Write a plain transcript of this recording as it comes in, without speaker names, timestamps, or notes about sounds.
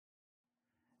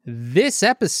This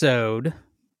episode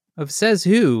of Says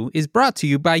Who is brought to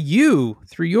you by you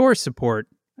through your support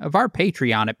of our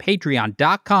Patreon at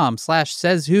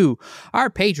patreon.com/sayswho, our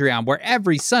Patreon where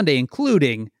every Sunday,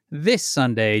 including this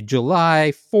Sunday,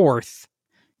 July 4th,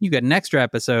 you get an extra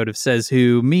episode of Says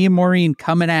Who, me and Maureen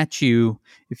coming at you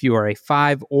if you are a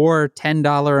 $5 or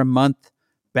 $10 a month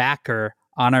backer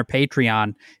on our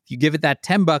Patreon. If you give it that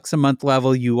 $10 a month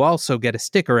level, you also get a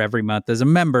sticker every month as a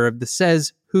member of the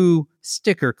Says Who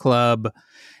Sticker Club.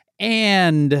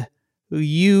 And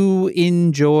you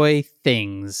enjoy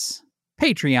things.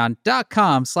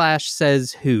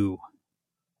 Patreon.com/sayswho.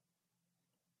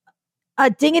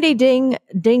 Dingity ding,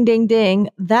 ding, ding, ding.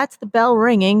 That's the bell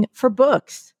ringing for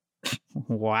books.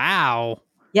 Wow.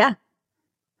 Yeah.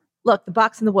 Look, The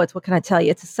Box in the Woods. What can I tell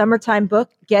you? It's a summertime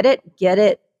book. Get it.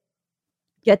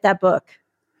 Get that book.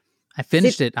 I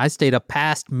finished it. I stayed up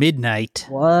past midnight.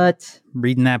 What?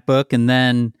 Reading that book. And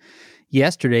then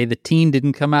yesterday, the teen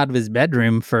didn't come out of his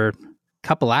bedroom for a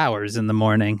couple hours in the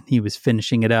morning. He was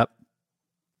finishing it up.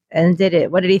 And did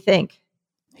it. What did he think?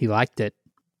 He liked it.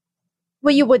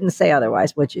 Well, you wouldn't say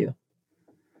otherwise, would you?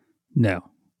 No,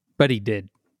 but he did.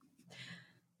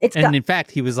 In fact,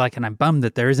 he was like, and I'm bummed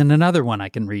that there isn't another one I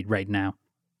can read right now.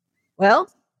 Well,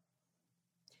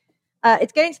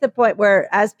 it's getting to the point where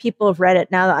as people have read it,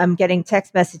 now I'm getting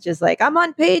text messages like, I'm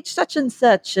on page such and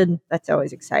such, and that's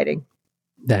always exciting.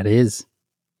 That is.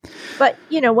 But,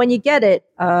 when you get it,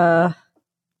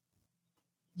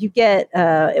 you get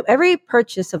every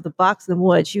purchase of The Box in the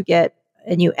Woods, you get,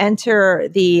 and you enter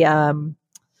the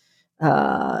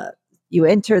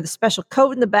special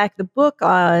code in the back of the book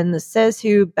on the Says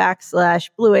Who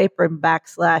 /Blue Apron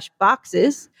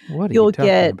 /boxes. What are You'll you talking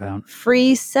get about?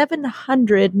 free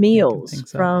 700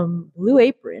 meals from Blue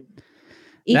Apron.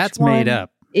 Each That's made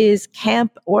up. Is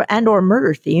camp or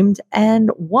murder themed, and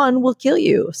one will kill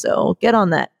you. So get on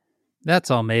that.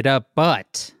 That's all made up,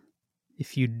 but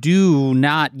if you do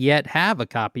not yet have a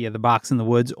copy of The Box in the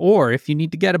Woods, or if you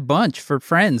need to get a bunch for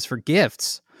friends, for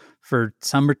gifts, for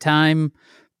summertime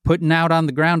putting out on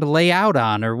the ground to lay out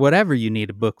on, or whatever you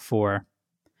need a book for,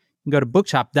 you can go to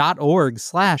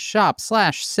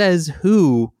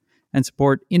bookshop.org/shop/sayswho and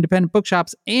support independent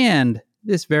bookshops and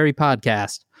this very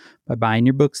podcast by buying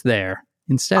your books there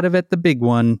instead of at the big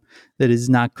one that is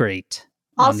not great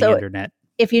on the internet.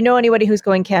 If you know anybody who's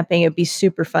going camping, it'd be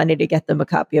super funny to get them a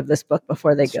copy of this book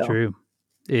before they go.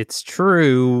 It's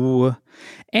true.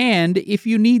 And if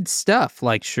you need stuff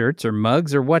like shirts or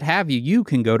mugs or what have you, you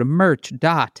can go to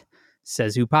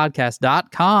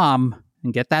merch.sayswhopodcast.com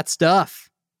and get that stuff.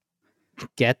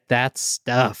 Get that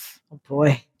stuff. Oh,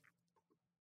 boy.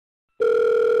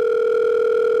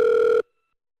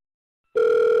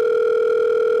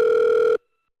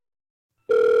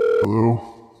 Hello?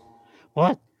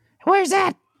 What? Where's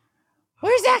that?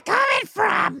 Where's that coming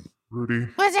from? Rudy?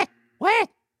 Was it? Where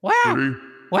Rudy?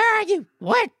 Where are you?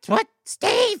 What?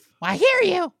 Steve? I hear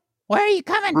you. Where are you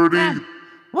coming Rudy? from?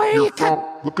 Where are you coming?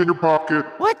 Look in your pocket.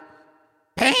 What?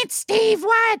 Pants, Steve?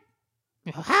 What?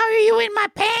 How are you in my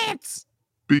pants?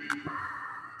 I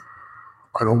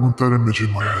don't want that image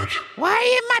in my head. Why are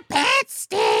you in my pants,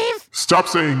 Steve? Stop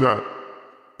saying that.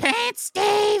 Pants,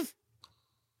 Steve?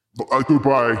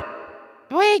 Goodbye.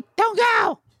 Wait, don't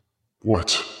go.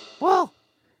 What? Well,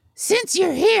 since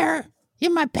you're here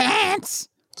in my pants,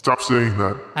 Stop saying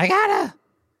that. I got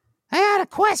a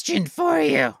question for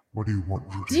you. What do you want,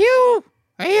 Rudy?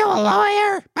 Are you a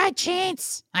lawyer by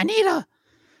chance? I need a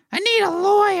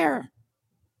lawyer.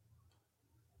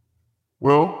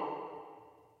 Well,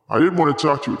 I didn't want to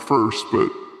talk to you at first, but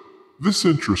this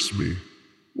interests me.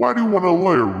 Why do you want a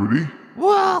lawyer, Rudy?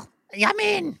 Well, I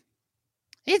mean,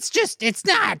 it's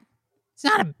not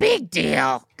a big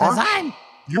deal, because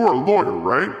You're a lawyer,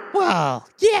 right? Well,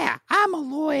 yeah, I'm a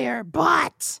lawyer,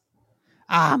 but,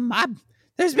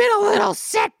 there's been a little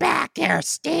setback here,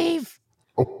 Steve.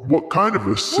 Oh, what kind of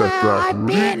a setback,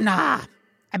 Rudy? I've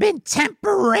been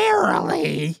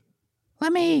temporarily,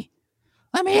 let me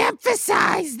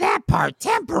emphasize that part,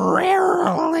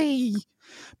 temporarily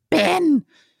been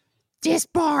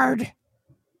disbarred.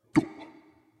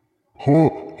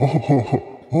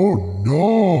 Oh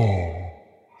no.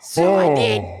 So I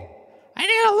need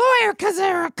a lawyer because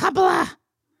there are a couple of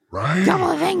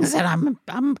things that I'm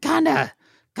kind of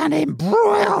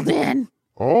embroiled in.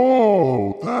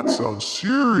 Oh, that sounds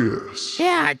serious.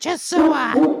 Yeah, just so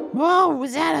whoa,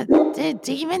 was that a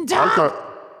demon dog? Got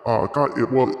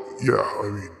it. Well, yeah, I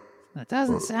mean, That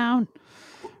doesn't sound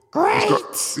great.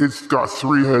 It's got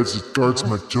 3 heads. It guards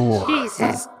my door.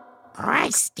 Jesus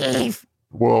Christ, Steve.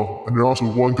 Well, and also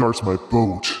one guards my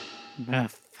boat.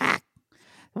 Fuck.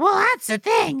 Well, that's the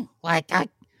thing. Like,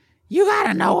 you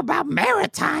gotta know about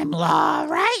maritime law,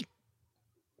 right?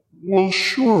 Well,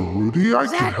 sure, Rudy, I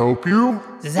can help you.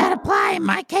 Does that apply in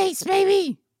my case,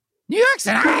 maybe? New York's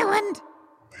an island.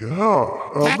 Yeah.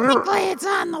 Technically, it's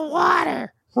on the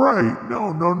water. Right.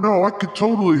 No, I could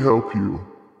totally help you.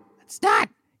 It's not,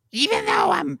 even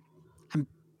though I'm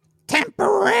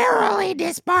temporarily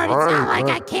disbarred, it's not like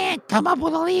I can't come up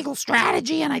with a legal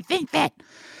strategy, and I think that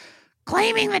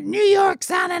claiming that New York's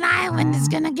on an island is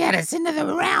going to get us into the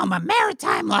realm of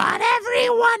maritime law, and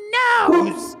everyone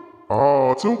knows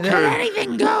Oh, it's okay. that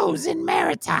anything goes in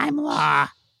maritime law.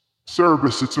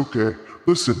 Cerebus, it's okay.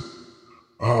 Listen,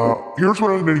 here's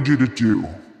what I'm gonna need you to do.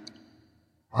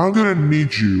 I'm gonna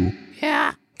need you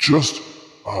Yeah. just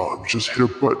hit a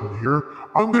button here.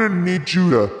 I'm gonna need you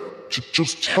to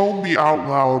just tell me out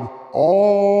loud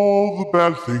all the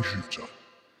bad things you've done.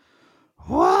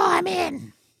 Well, I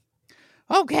mean,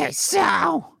 okay,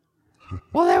 so,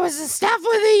 well, there was the stuff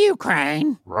with the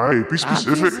Ukraine. Right, be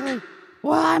specific. Obviously.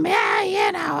 Well,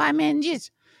 I mean, just,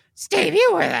 Steve,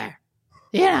 you were there.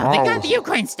 They got the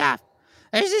Ukraine stuff.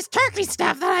 There's this Turkey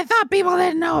stuff that I thought people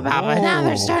didn't know about, but now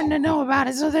they're starting to know about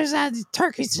it. So there's that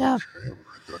Turkey stuff.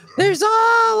 There's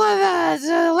all of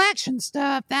the election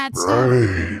stuff. That stuff.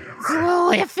 Right. It's a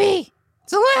little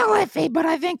iffy. But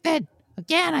I think that,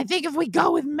 again, if we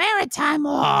go with maritime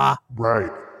law,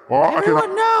 Right. Well,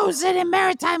 everyone knows that in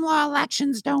maritime law,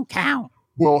 elections don't count.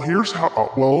 Well, here's how.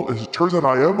 As it turns out,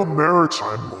 I am a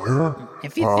maritime lawyer.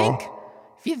 If you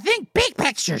think big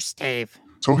picture, Steve.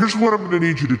 So here's what I'm gonna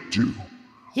need you to do.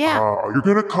 Yeah. You're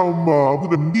gonna come. I'm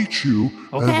gonna meet you,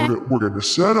 Okay. and we're gonna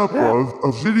set up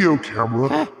a video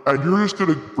camera, and you're just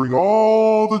gonna bring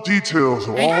all the details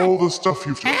of all the stuff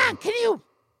you've done. Hang on,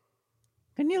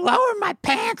 can you lower my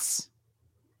pants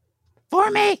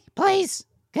for me, please?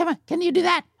 Come on, can you do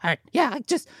that? All right, yeah, I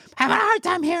just having a hard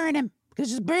time hearing him.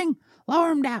 Just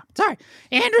lower him down. Sorry,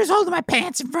 Andrew's holding my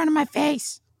pants in front of my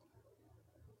face.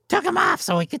 Took him off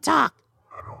so he could talk.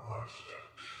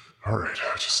 All right,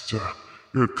 just you're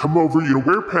gonna come over. You're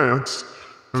gonna wear pants,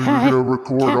 and you're gonna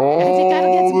record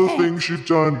all the things you've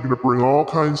done. You're gonna bring all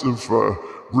kinds of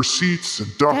receipts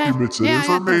and documents and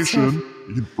information.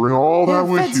 You can bring all that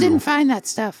with Feds you. didn't find that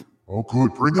stuff. Oh,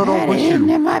 good. Bring that all with Hidden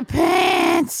you. in my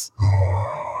pants.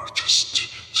 Oh, just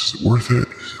is it worth it?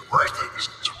 Is it worth it? Is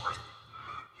it worth it?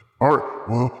 All right.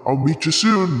 Well, I'll meet you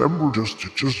soon. Remember, just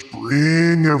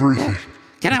bring everything.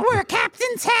 Can I wear a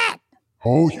captain's hat?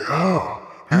 Oh yeah.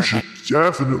 You should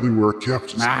definitely wear a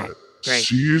captain's hat. Great.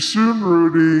 See you soon,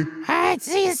 Rudy. All right,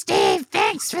 see you, Steve.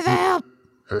 Thanks for the help.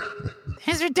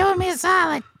 Thanks for doing me a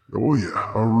solid. Oh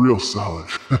yeah, a real solid.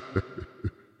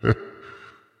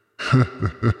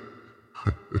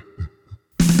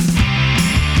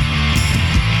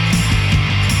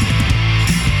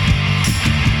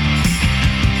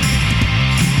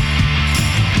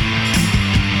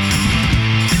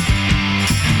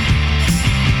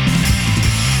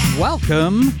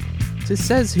 Welcome to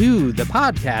Says Who, the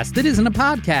podcast that isn't a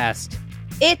podcast.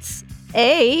 It's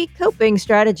a coping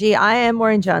strategy. I am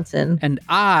Maureen Johnson. And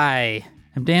I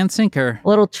am Dan Sinker. A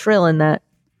little trill in that.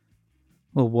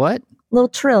 Well, what? Little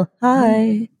trill.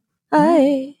 Hi.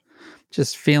 Hi.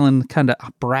 Just feeling kind of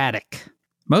operatic.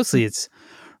 Mostly it's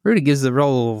Rudy gives the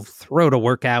roll throat a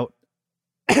workout.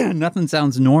 Nothing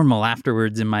sounds normal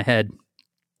afterwards in my head.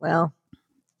 Well,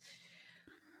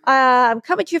 I'm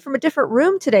coming to you from a different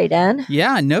room today, Dan.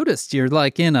 Yeah, I noticed you're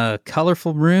like in a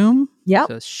colorful room. Yep.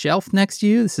 There's a shelf next to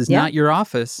you. This is not your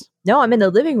office. No, I'm in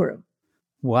the living room.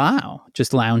 Wow.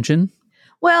 Just lounging.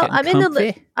 Well, Getting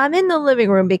I'm in the living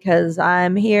room because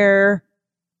I'm here.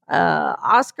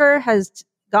 Oscar has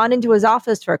gone into his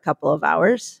office for a couple of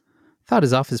hours. Thought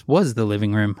his office was the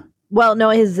living room. Well, no,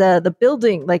 his the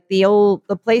building, like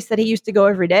the place that he used to go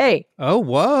every day. Oh,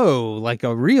 whoa, like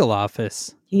a real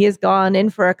office. He has gone in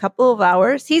for a couple of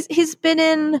hours. He's been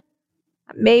in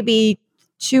maybe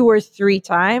 2 or 3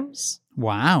 times.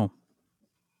 Wow.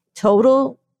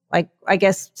 Total, like I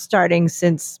guess starting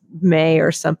since May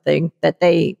or something, that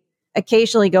they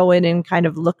occasionally go in and kind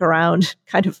of look around,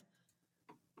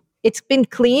 it's been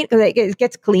clean because it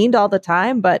gets cleaned all the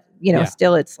time, but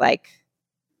still it's like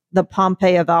the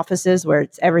Pompeii of offices where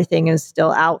everything is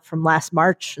still out from last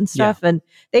March and stuff. Yeah. And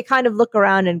they kind of look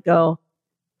around and go,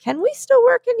 can we still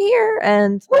work in here?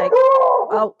 And like,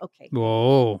 oh, okay.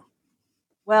 Whoa.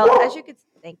 Well, as you could,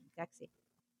 thank you, Dexy.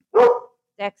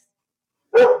 Dex.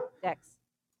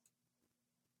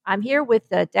 I'm here with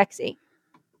Dexy.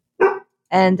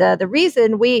 And the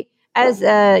reason as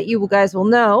you guys will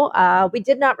know, we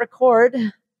did not record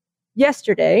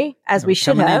yesterday as we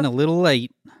should have. Coming in a little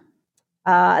late.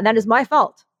 And that is my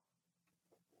fault.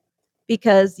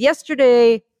 Because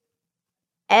yesterday,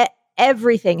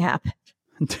 everything happened.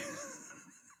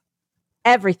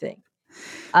 Everything.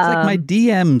 It's like my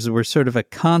DMs were sort of a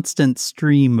constant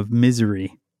stream of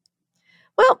misery.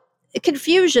 Well,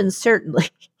 confusion, certainly.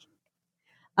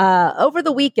 Over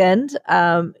the weekend,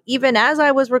 even as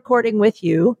I was recording with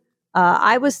you,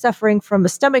 I was suffering from a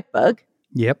stomach bug.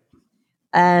 Yep.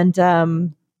 And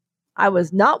I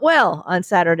was not well on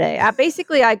Saturday.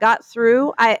 I got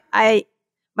through.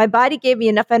 My body gave me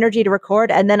enough energy to record,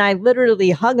 and then I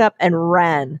literally hung up and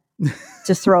ran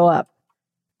to throw up.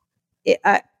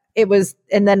 It was,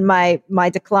 and then my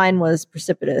decline was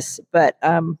precipitous. But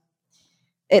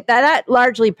that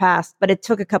largely passed. But it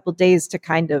took a couple days to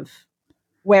kind of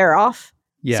wear off.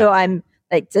 Yeah. So I'm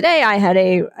like, today I had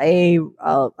a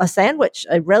sandwich,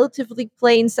 a relatively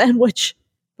plain sandwich,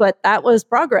 but that was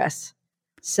progress.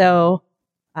 So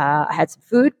I had some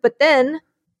food, but then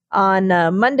on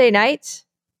Monday night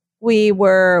we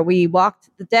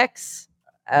walked the decks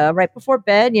right before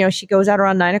bed. You know, she goes out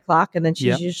around 9:00, and then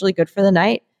she's usually good for the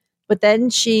night. But then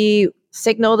she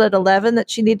signaled at 11 that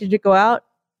she needed to go out,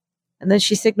 and then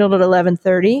she signaled at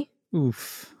 11:30.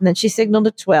 Oof. And then she signaled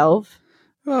at 12.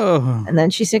 Oh. And then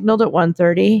she signaled at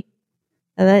 1:30.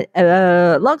 And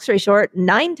then, long story short,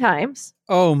 9 times.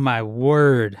 Oh, my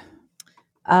word.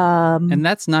 And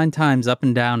that's 9 times up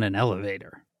and down an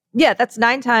elevator. Yeah, that's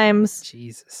 9 times.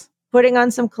 Jesus. Putting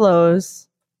on some clothes,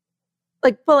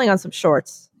 like pulling on some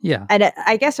shorts. Yeah. And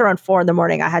I guess around 4 a.m,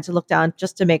 I had to look down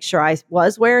just to make sure I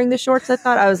was wearing the shorts.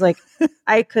 I was like,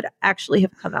 I could actually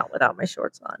have come out without my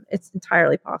shorts on. It's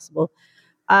entirely possible.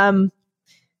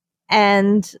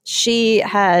 And she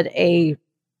had a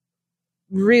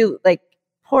real,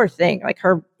 poor thing. Like,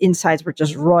 her insides were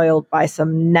just roiled by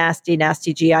some nasty,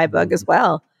 nasty GI bug as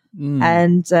well. Mm.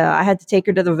 And I had to take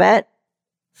her to the vet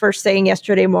first thing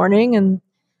yesterday morning. And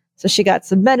so she got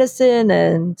some medicine,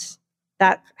 and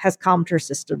that has calmed her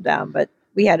system down. But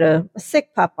we had a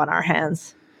sick pup on our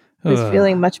hands who was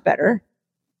feeling much better.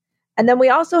 And then we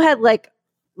also had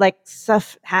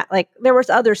stuff, there was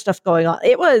other stuff going on.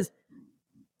 It was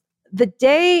the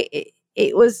day,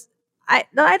 it was, I'd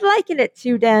liken it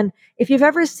to, Dan, if you've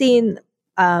ever seen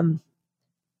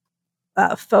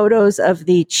photos of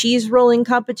the cheese rolling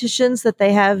competitions that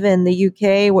they have in the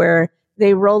UK, where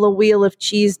they roll a wheel of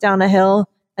cheese down a hill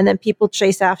and then people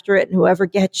chase after it, and whoever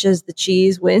catches the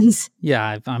cheese wins.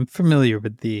 Yeah, I'm familiar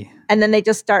with the... And then they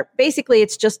just start, basically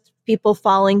it's just people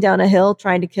falling down a hill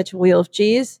trying to catch a wheel of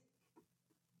cheese.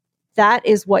 That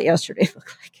is what yesterday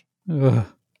looked like. Ugh.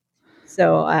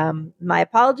 So my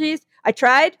apologies. I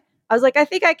tried. I was like, I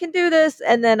think I can do this.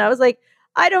 And then I was like,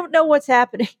 I don't know what's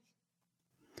happening.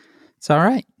 It's all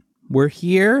right. We're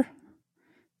here.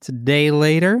 It's a day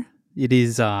later. It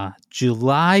is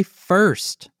July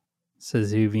 1st,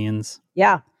 says Whovians.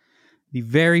 Yeah. The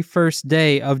very first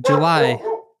day of July.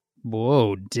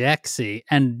 Whoa, Dexy.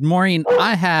 And Maureen,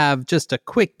 I have just a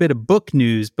quick bit of book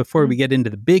news before we get into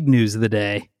the big news of the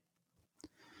day,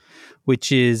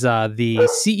 which is the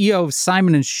CEO of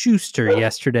Simon & Schuster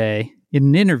yesterday in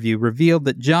an interview revealed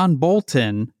that John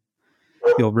Bolton,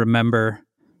 you'll remember,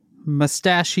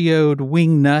 mustachioed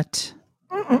wingnut,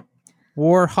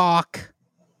 warhawk,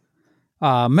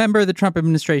 member of the Trump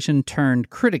administration turned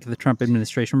critic of the Trump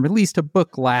administration, released a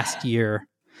book last year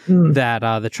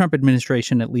that the Trump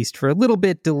administration, at least for a little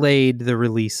bit, delayed the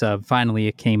release of. Finally,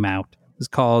 it came out. It was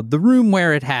called The Room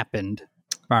Where It Happened,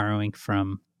 borrowing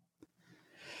from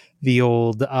the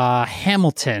old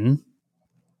Hamilton.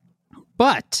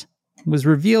 But it was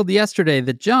revealed yesterday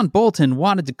that John Bolton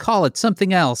wanted to call it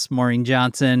something else, Maureen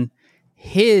Johnson.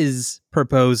 His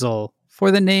proposal for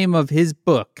the name of his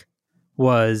book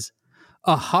was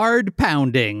A Hard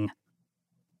Pounding.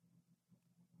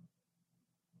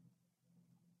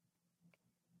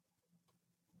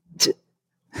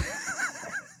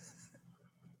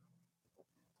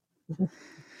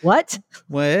 What?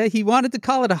 Well, he wanted to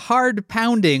call it A Hard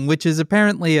Pounding, which is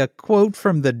apparently a quote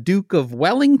from the Duke of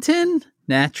Wellington.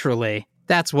 Naturally,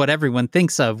 that's what everyone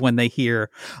thinks of when they hear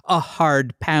a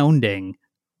hard pounding.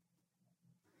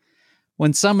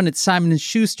 When someone at Simon &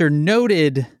 Schuster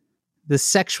noted the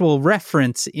sexual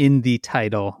reference in the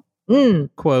title,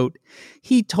 quote,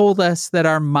 he told us that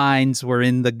our minds were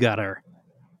in the gutter.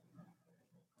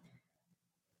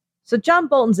 So John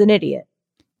Bolton's an idiot.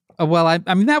 Well,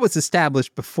 I mean, that was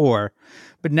established before,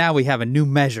 but now we have a new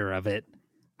measure of it.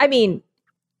 I mean,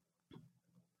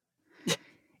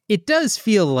 it does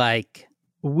feel like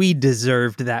we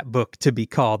deserved that book to be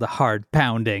called A Hard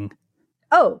Pounding.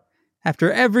 Oh.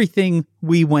 After everything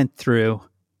we went through,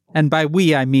 and by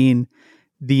we, I mean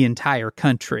the entire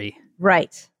country.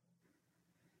 Right.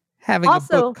 Having a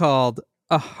book called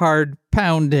A Hard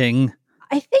Pounding.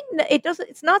 I think it doesn't.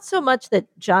 It's not so much that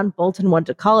John Bolton wanted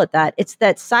to call it that. It's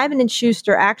that Simon and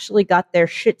Schuster actually got their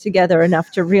shit together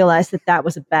enough to realize that that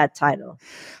was a bad title.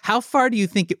 How far do you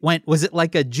think it went? Was it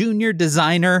like a junior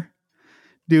designer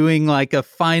doing like a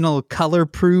final color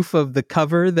proof of the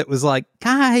cover that was like,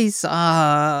 guys,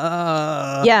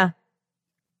 Yeah,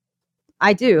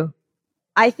 I do.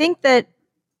 I think that.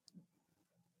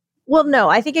 Well, no,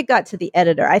 I think it got to the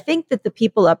editor. I think that the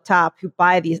people up top who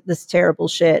buy this terrible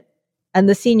shit, and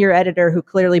the senior editor who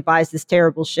clearly buys this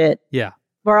terrible shit, yeah,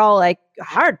 were all like,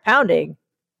 hard pounding,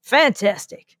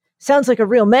 fantastic, sounds like a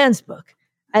real man's book.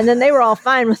 And then they were all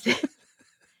fine with it.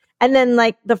 And then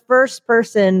like the first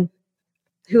person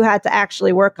who had to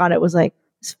actually work on it was like,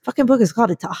 this fucking book is called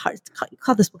you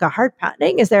call this book a hard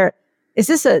pounding?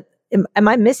 Am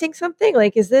I missing something?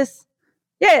 Like, is this?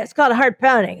 Yeah, it's called a hard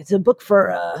pounding. It's a book for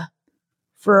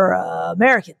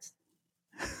Americans.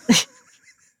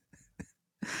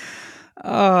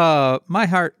 Oh, my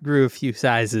heart grew a few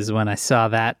sizes when I saw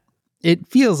that. It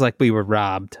feels like we were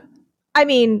robbed. I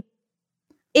mean,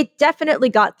 it definitely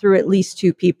got through at least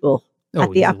two people at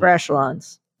the easily. upper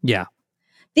echelons. Yeah.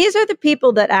 These are the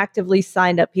people that actively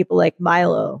signed up people like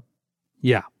Milo.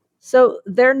 Yeah. So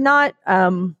they're not,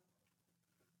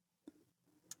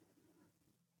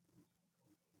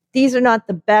 these are not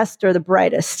the best or the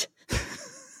brightest.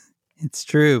 It's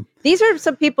true. These are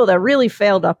some people that really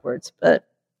failed upwards, but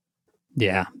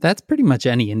Yeah, that's pretty much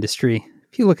any industry.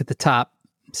 If you look at the top,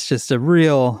 it's just a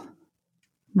real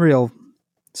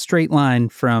straight line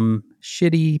from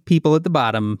shitty people at the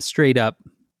bottom straight up.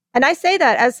 and I say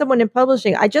that as someone in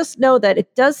publishing, I just know that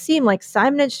it does seem like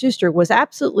Simon & Schuster was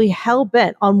absolutely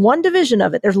hell-bent on one division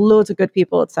of it. There's loads of good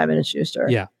people at Simon & Schuster.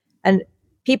 Yeah. And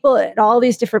people at all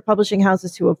these different publishing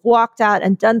houses who have walked out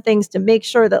and done things to make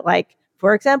sure that, like,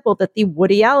 for example, that the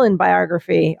Woody Allen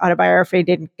autobiography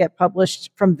didn't get published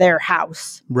from their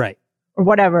house. Right. Or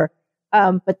whatever.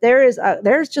 But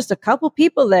there's just a couple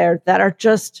people there that are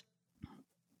just,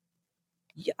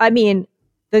 I mean,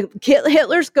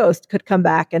 Hitler's ghost could come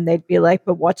back and they'd be like,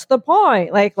 but what's the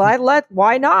point? Like,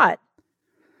 why not?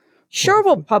 Sure,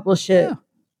 we'll publish it. Yeah.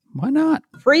 Why not?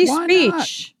 Free Why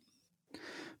speech. not?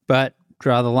 But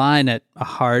draw the line at a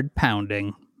hard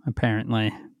pounding,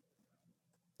 apparently.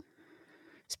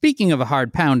 Speaking of a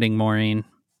hard pounding, Maureen.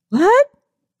 What?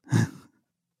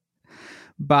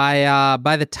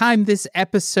 By the time this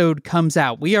episode comes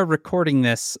out, we are recording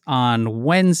this on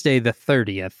Wednesday the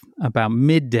 30th, about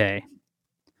midday.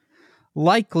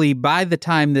 Likely by the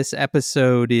time this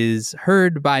episode is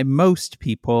heard by most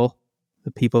people,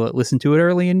 the people that listen to it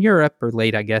early in Europe, or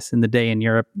late, I guess, in the day in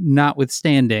Europe,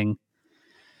 notwithstanding,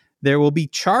 there will be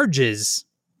charges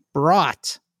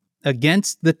brought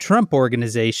against the Trump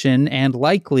Organization and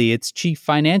likely its chief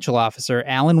financial officer,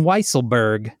 Alan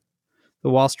Weisselberg. The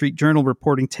Wall Street Journal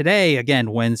reporting today,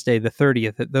 again, Wednesday the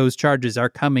 30th, that those charges are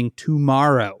coming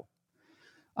tomorrow.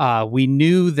 We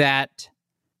knew that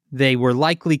they were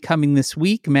likely coming this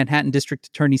week. Manhattan District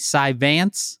Attorney Cy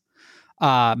Vance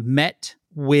met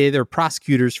with, or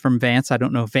prosecutors from Vance, I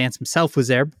don't know if Vance himself was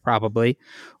there, probably,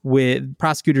 with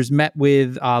prosecutors met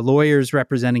with lawyers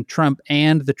representing Trump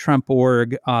and the Trump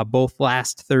org both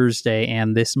last Thursday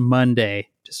and this Monday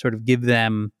to sort of give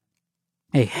them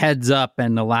a heads up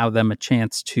and allow them a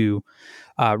chance to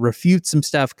refute some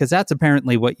stuff, because that's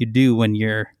apparently what you do when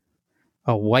you're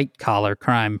a white-collar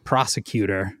crime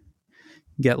prosecutor.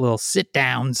 You get little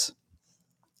sit-downs,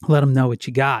 let them know what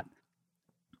you got.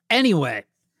 Anyway,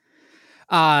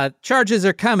 charges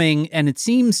are coming, and it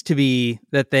seems to be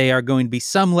that they are going to be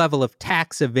some level of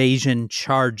tax evasion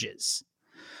charges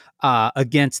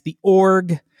against the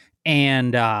org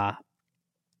and at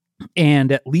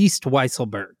least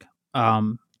Weisselberg.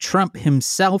 Trump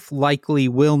himself likely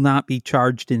will not be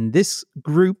charged in this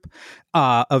group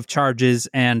of charges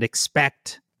and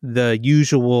expect the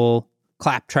usual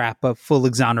claptrap of full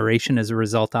exoneration as a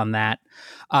result on that.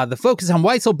 The focus on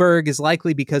Weisselberg is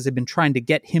likely because they've been trying to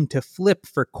get him to flip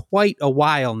for quite a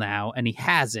while now, and he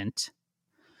hasn't.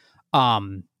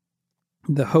 The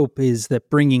hope is that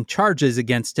bringing charges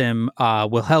against him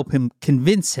will help him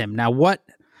convince him. Now,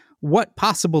 what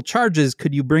possible charges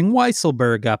could you bring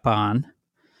Weisselberg up on?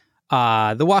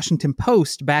 The Washington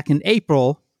Post back in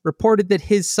April reported that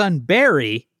his son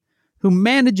Barry, who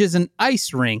manages an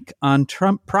ice rink on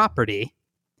Trump property,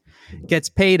 gets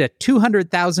paid a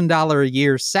 $200,000 a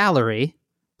year salary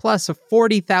plus a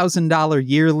 $40,000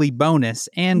 yearly bonus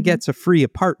and gets a free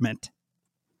apartment.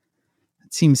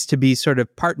 It seems to be sort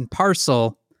of part and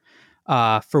parcel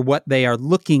for what they are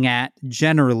looking at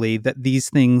generally, that these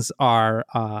things are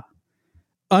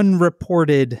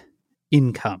unreported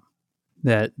income,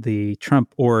 that the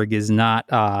Trump org is not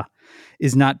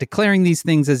is not declaring these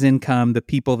things as income. The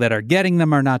people that are getting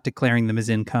them are not declaring them as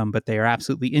income, but they are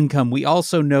absolutely income. We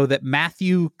also know that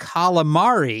Matthew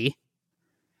Calamari,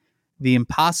 the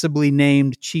impossibly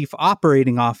named chief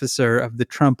operating officer of the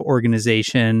Trump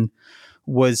Organization,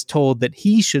 was told that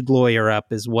he should lawyer up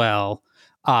as well.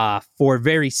 For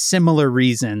very similar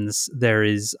reasons. There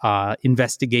is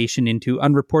investigation into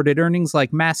unreported earnings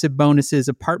like massive bonuses,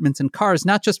 apartments, and cars,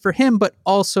 not just for him, but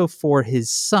also for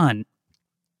his son.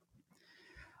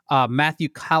 Matthew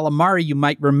Calamari, you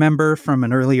might remember from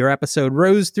an earlier episode,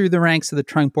 rose through the ranks of the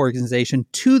Trump Organization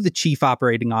to the chief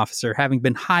operating officer, having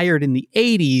been hired in the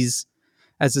 80s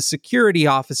as a security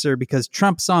officer because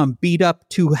Trump saw him beat up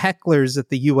two hecklers at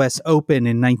the U.S. Open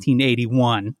in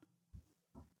 1981.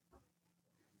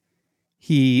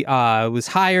 He was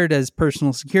hired as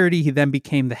personal security. He then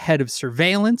became the head of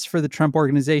surveillance for the Trump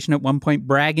Organization, at one point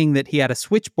bragging that he had a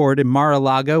switchboard in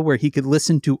Mar-a-Lago where he could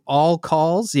listen to all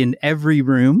calls in every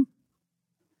room.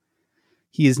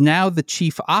 He is now the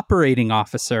chief operating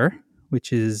officer,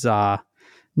 which is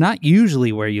not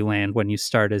usually where you land when you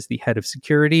start as the head of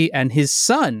security. And his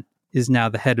son is now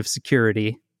the head of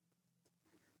security.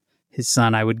 His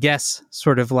son, I would guess,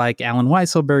 sort of like Alan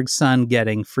Weisselberg's son,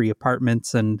 getting free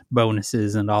apartments and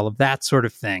bonuses and all of that sort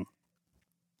of thing.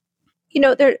 You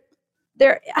know,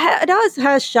 it always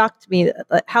has shocked me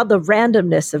how the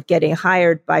randomness of getting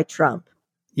hired by Trump.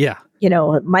 Yeah. You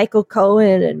know, Michael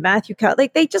Cohen and Matthew Cohen,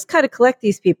 like they just kind of collect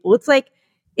these people. It's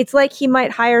like he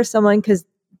might hire someone because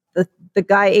the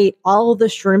guy ate all the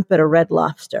shrimp at a Red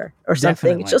Lobster or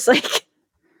something. Definitely. It's just like...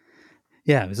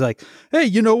 Yeah, it was like, hey,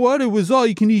 you know what? It was all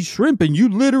you can eat shrimp, and you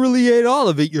literally ate all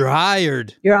of it. You're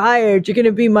hired. You're hired. You're going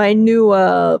to be my new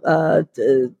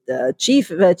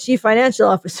chief financial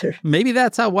officer. Maybe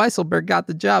that's how Weisselberg got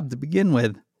the job to begin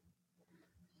with.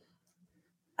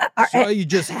 So you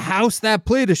just house that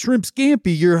plate of shrimp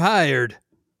scampi. You're hired.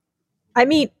 I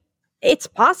mean, it's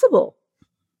possible.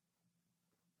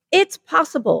 It's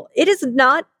possible. It is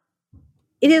not.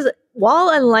 It is, while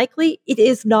unlikely, it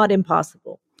is not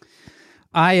impossible.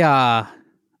 I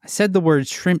said the word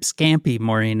shrimp scampi,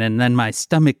 Maureen, and then my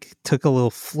stomach took a little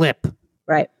flip.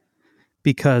 Right.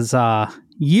 Because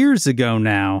years ago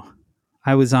now,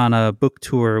 I was on a book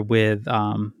tour with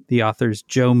the authors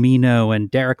Joe Mino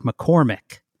and Derek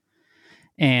McCormick.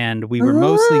 And we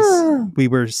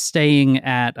were staying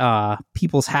at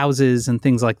people's houses and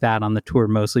things like that on the tour.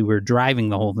 Mostly we were driving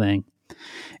the whole thing.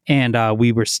 And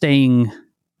we were staying...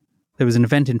 There was an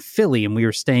event in Philly, and we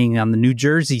were staying on the New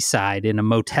Jersey side in a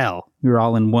motel. We were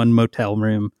all in one motel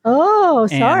room. Oh,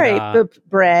 sorry,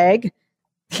 brag.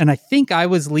 And I think I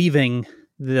was leaving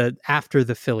after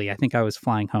the Philly. I think I was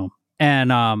flying home.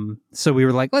 And so we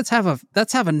were like, let's have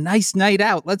a nice night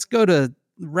out. Let's go to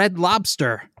Red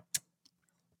Lobster.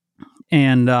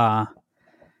 And and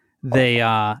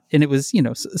it was, you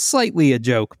know, slightly a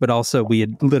joke, but also we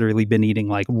had literally been eating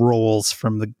like rolls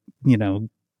from the, you know,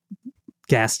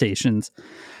 gas stations,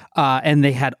 and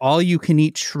they had all you can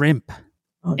eat shrimp.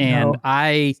 Oh, and no.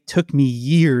 I took me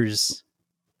years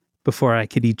before I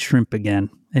could eat shrimp again.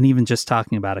 And even just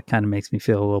talking about it kind of makes me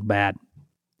feel a little bad.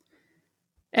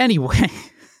 Anyway,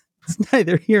 it's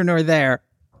neither here nor there.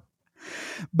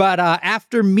 But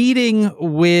after meeting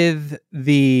with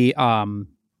the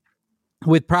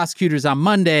with prosecutors on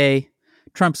Monday,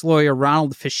 Trump's lawyer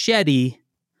Ronald Fischetti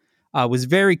was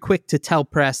very quick to tell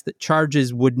press that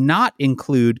charges would not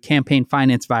include campaign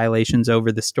finance violations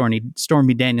over the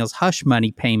Stormy Daniels hush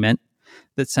money payment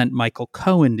that sent Michael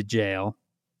Cohen to jail.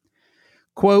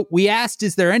 Quote, "We asked,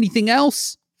 is there anything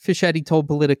else?" Fischetti told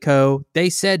Politico. They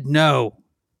said no.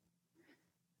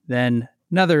 Then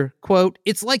another quote,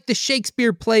 "It's like the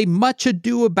Shakespeare play Much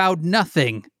Ado About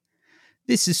Nothing.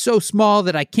 This is so small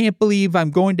that I can't believe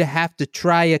I'm going to have to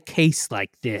try a case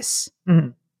like this." Mm-hmm.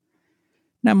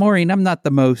 Now, Maureen, I'm not the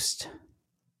most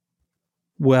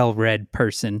well-read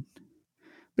person,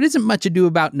 but isn't Much Ado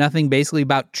About Nothing basically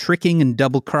about tricking and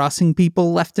double-crossing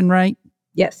people left and right?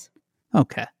 Yes.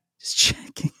 Okay. Just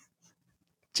checking.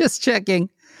 Just checking.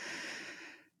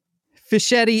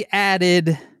 Fischetti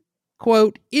added,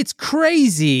 quote, "It's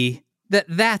crazy that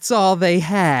that's all they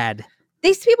had."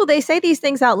 These people, they say these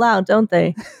things out loud, don't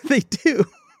they? They do.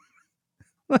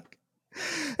 Like,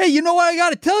 hey, you know what I got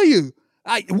to tell you?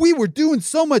 We were doing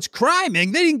so much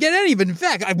criming, they didn't get any of it. In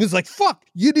fact, I was like, "Fuck,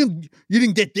 you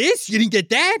didn't get this, you didn't get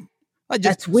that."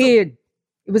 That's weird.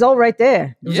 It was all right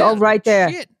there. It was all right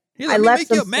there. Shit. Here, let me make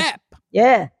you a map.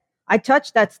 Yeah, I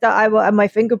touched that stuff. My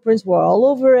fingerprints were all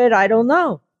over it. I don't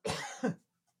know.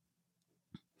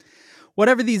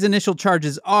 Whatever these initial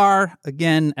charges are,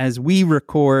 again, as we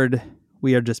record,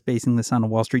 we are just basing this on a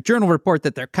Wall Street Journal report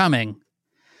that they're coming.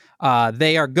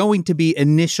 They are going to be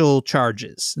initial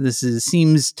charges.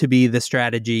 Seems to be the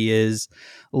strategy is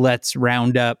let's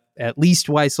round up at least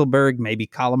Weisselberg, maybe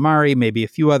Calamari, maybe a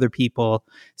few other people,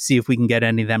 see if we can get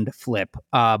any of them to flip.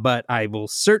 But I will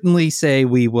certainly say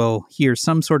we will hear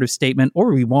some sort of statement,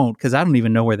 or we won't, because I don't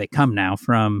even know where they come now,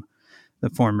 from the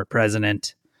former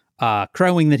president,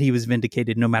 crowing that he was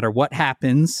vindicated no matter what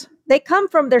happens. They come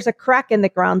from, there's a crack in the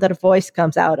ground that a voice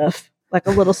comes out of, like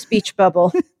a little speech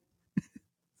bubble.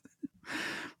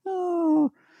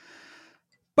 Oh.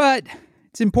 But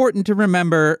it's important to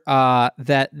remember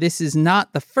that this is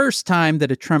not the first time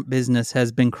that a Trump business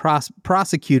has been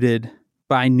prosecuted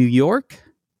by New York.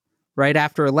 Right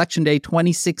after Election Day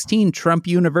 2016, Trump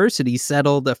University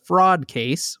settled a fraud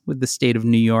case with the state of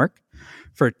New York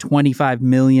for a $25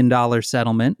 million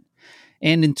settlement.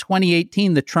 And in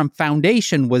 2018, the Trump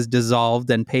Foundation was dissolved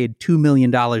and paid $2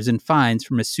 million in fines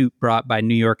from a suit brought by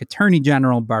New York Attorney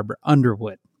General Barbara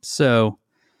Underwood. So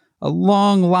a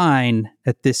long line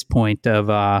at this point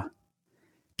of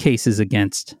cases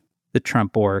against the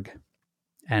Trump org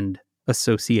and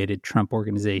associated Trump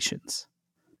organizations.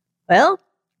 Well,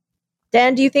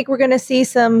 Dan, do you think we're going to see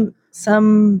some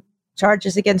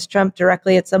charges against Trump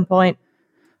directly at some point?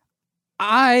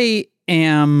 I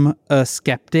am a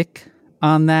skeptic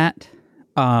on that,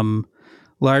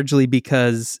 largely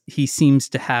because he seems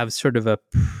to have sort of a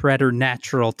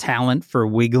preternatural talent for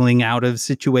wiggling out of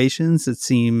situations that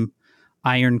seem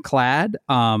ironclad.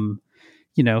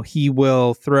 He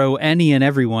will throw any and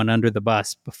everyone under the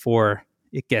bus before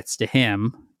it gets to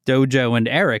him. Dojo and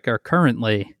Eric are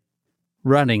currently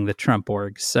running the Trump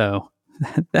org, so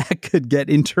that could get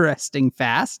interesting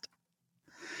fast,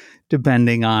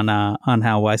 depending on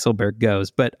how Weisselberg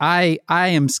goes. But I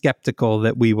am skeptical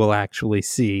that we will actually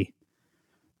see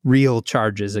real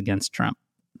charges against Trump.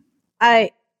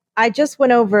 I just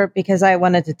went over because I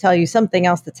wanted to tell you something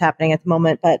else that's happening at the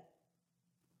moment, but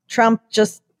Trump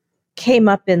just came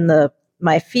up in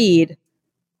my feed,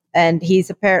 and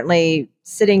he's apparently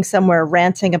sitting somewhere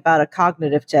ranting about a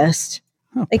cognitive test.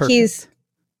 Oh, like perfect. He's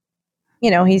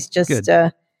just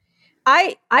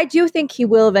I do think he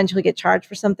will eventually get charged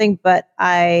for something, but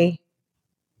I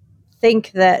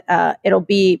think that it'll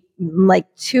be like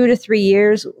 2 to 3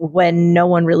 years when no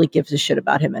one really gives a shit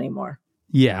about him anymore.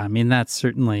 Yeah, I mean, that's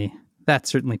certainly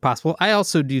possible. I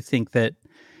also do think that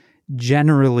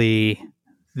generally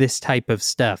this type of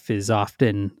stuff is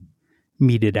often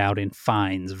meted out in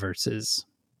fines versus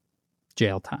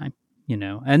jail time,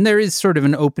 and there is sort of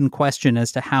an open question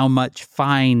as to how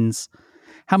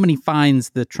many fines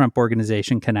the Trump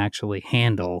organization can actually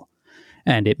handle,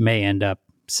 and it may end up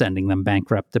sending them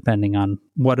bankrupt depending on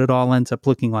what it all ends up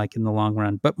looking like in the long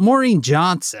run. But Maureen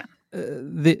Johnson,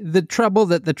 the trouble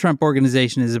that the Trump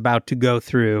organization is about to go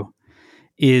through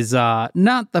is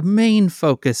not the main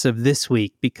focus of this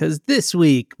week, because this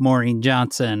week, Maureen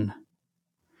Johnson,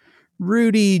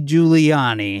 Rudy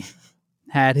Giuliani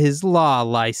had his law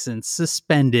license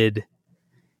suspended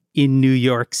in New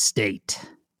York State.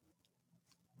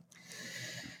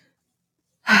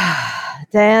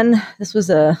 Dan, this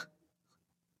was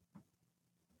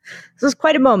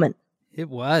quite a moment. It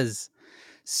was.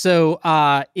 So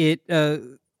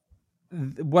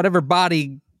whatever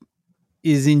body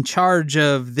is in charge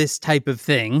of this type of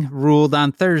thing ruled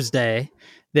on Thursday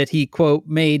that he, quote,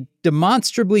 made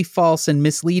demonstrably false and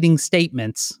misleading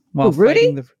statements while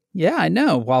Rudy?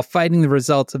 while fighting the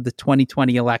results of the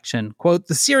 2020 election. Quote,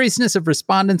 the seriousness of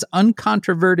respondents'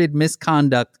 uncontroverted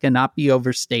misconduct cannot be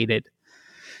overstated.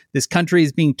 This country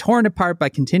is being torn apart by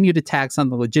continued attacks on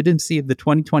the legitimacy of the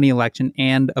 2020 election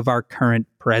and of our current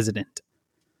president.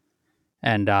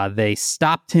 And they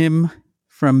stopped him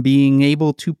from being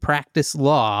able to practice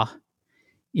law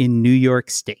in New York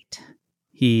State.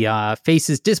 He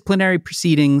faces disciplinary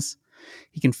proceedings.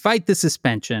 He can fight the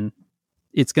suspension.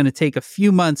 It's going to take a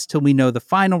few months till we know the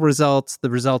final results. The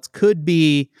results could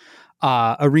be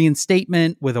a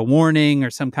reinstatement with a warning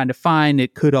or some kind of fine.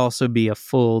 It could also be a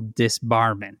full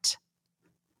disbarment.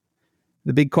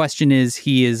 The big question is,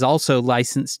 he is also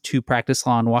licensed to practice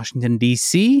law in Washington,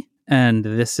 D.C., and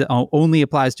this only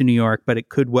applies to New York, but it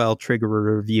could well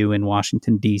trigger a review in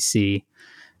Washington, D.C.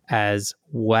 as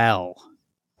well.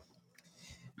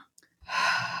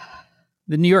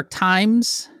 The New York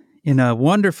Times, in a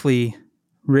wonderfully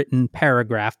written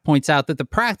paragraph, points out that the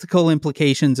practical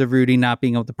implications of Rudy not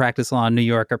being able to practice law in New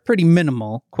York are pretty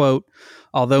minimal. Quote,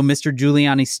 although Mr.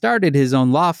 Giuliani started his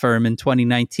own law firm in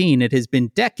 2019, it has been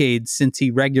decades since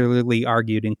he regularly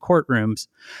argued in courtrooms.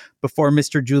 Before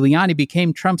Mr. Giuliani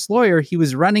became Trump's lawyer, he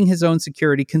was running his own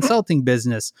security consulting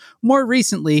business. More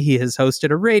recently, he has hosted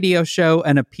a radio show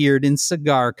and appeared in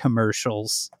cigar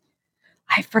commercials.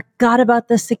 I forgot about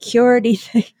the security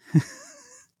thing.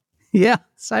 Yeah,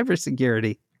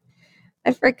 cybersecurity.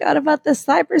 I forgot about the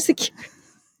cybersecurity.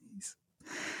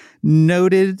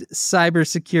 Noted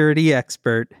cybersecurity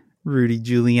expert Rudy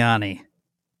Giuliani.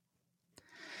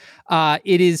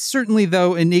 It is certainly,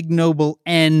 though, an ignoble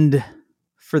end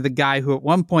for the guy who at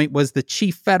one point was the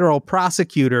chief federal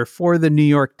prosecutor for the New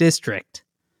York district.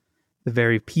 The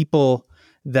very people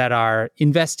that are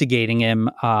investigating him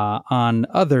on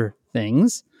other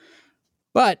things.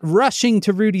 But rushing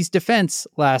to Rudy's defense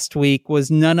last week was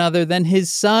none other than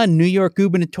his son, New York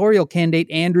gubernatorial candidate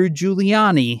Andrew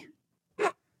Giuliani,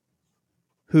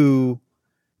 who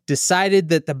decided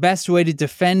that the best way to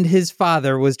defend his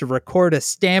father was to record a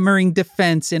stammering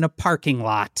defense in a parking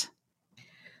lot.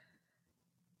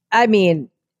 I mean,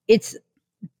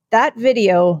 that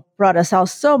video brought us all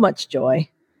so much joy.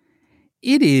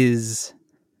 It is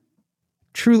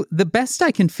true. The best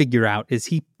I can figure out is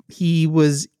he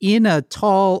was in a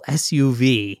tall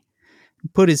SUV,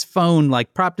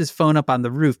 propped his phone up on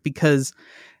the roof because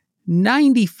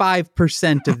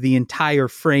 95% of the entire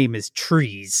frame is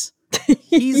trees.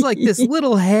 He's like this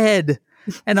little head,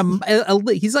 and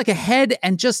he's like a head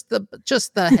and just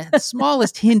the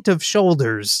smallest hint of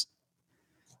shoulders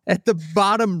at the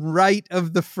bottom right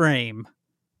of the frame.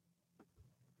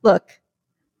 Look,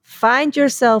 find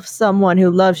yourself someone who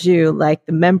loves you like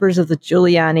the members of the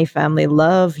Giuliani family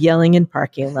love yelling in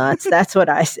parking lots. That's what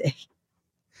I say.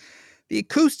 The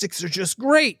acoustics are just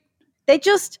great.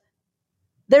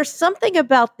 There's something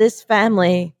about this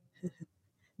family.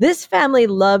 This family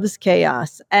loves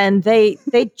chaos, and they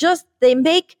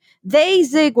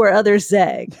zig where others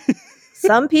zag.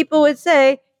 Some people would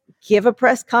say, give a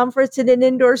press conference in an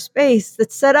indoor space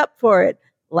that's set up for it,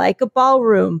 like a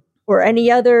ballroom or any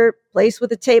other place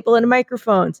with a table and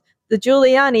microphones. The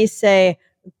Giulianis say,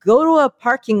 go to a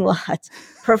parking lot,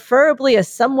 preferably a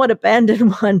somewhat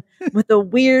abandoned one with a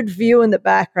weird view in the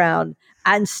background,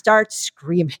 and start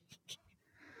screaming.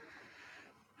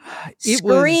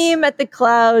 Scream at the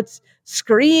clouds,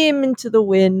 scream into the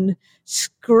wind,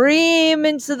 scream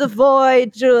into the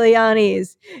void,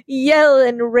 Giulianis. Yell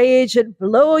and rage and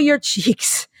blow your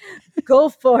cheeks. Go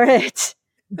for it.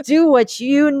 Do what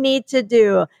you need to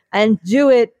do, and do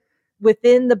it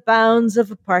within the bounds of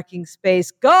a parking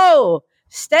space. Go!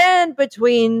 Stand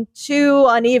between two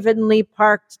unevenly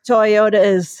parked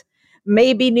Toyotas,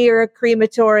 maybe near a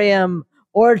crematorium,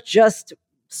 or just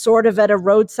sort of at a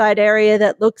roadside area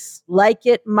that looks like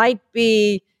it might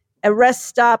be a rest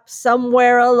stop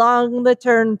somewhere along the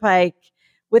turnpike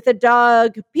with a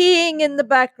dog peeing in the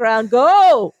background.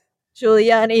 Go,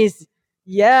 Giuliani's.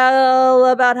 Yell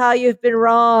about how you've been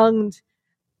wronged.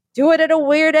 Do it at a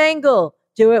weird angle.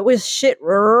 Do it with shit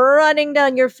running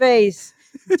down your face.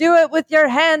 Do it with your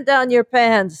hand down your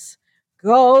pants.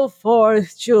 Go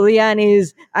forth,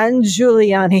 Giuliani's and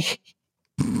Giuliani,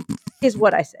 is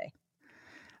what I say.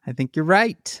 I think you're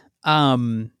right.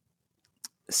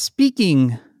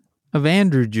 Speaking of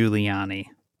Andrew Giuliani.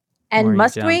 And Maureen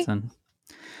must Johnson,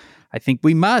 I think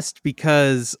we must,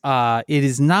 because it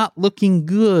is not looking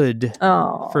good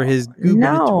for his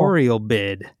gubernatorial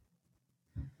bid.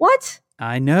 What?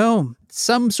 I know.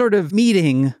 Some sort of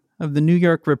meeting of the New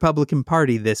York Republican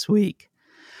Party this week,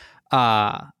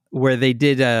 where they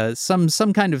did some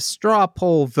kind of straw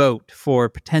poll vote for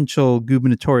potential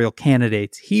gubernatorial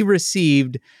candidates. He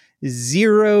received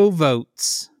 0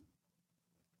 votes.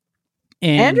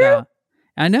 And, Andrew?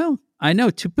 I know.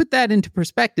 To put that into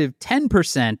perspective,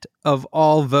 10% of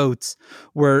all votes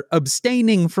were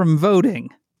abstaining from voting,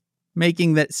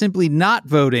 making that simply not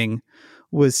voting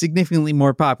was significantly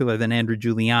more popular than Andrew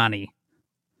Giuliani.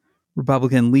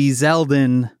 Republican Lee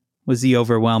Zeldin was the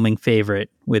overwhelming favorite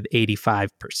with 85%.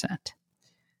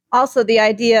 Also, the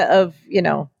idea of,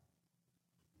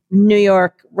 New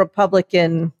York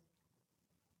Republican,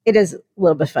 it is a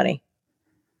little bit funny.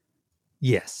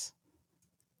 Yes.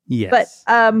 But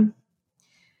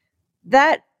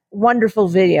that wonderful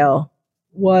video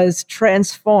was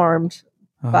transformed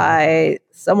by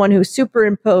someone who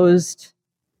superimposed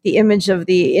the image of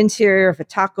the interior of a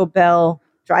Taco Bell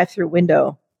drive-through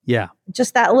window. Yeah.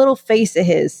 Just that little face of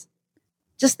his.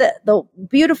 Just the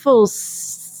beautiful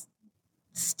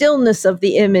stillness of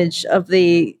the image of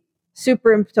the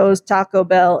superimposed Taco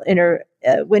Bell inner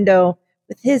window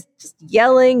with his just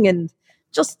yelling and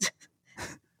just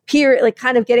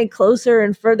kind of getting closer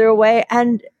and further away.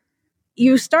 And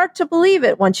you start to believe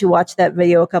it once you watch that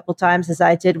video a couple times, as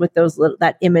I did with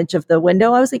that image of the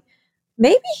window. I was like,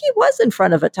 maybe he was in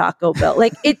front of a Taco Bell.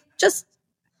 It's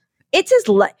his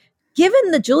life.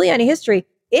 Given the Giuliani history,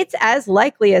 it's as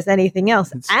likely as anything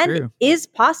else, It's and true. is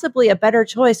possibly a better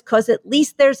choice because at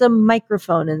least there's a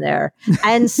microphone in there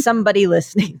and somebody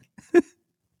listening.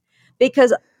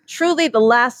 Because truly, the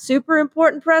last super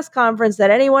important press conference that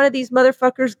any one of these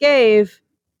motherfuckers gave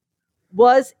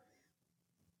was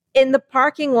in the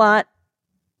parking lot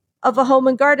of a home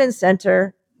and garden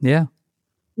center Yeah.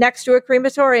 next to a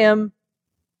crematorium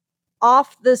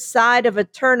off the side of a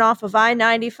turnoff of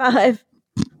I-95.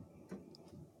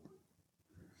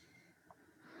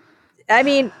 I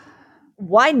mean,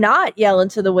 why not yell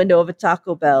into the window of a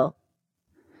Taco Bell?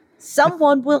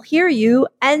 Someone will hear you,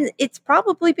 and it's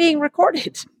probably being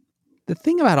recorded. The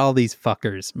thing about all these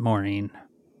fuckers, Maureen,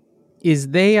 is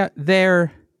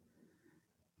their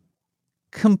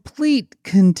complete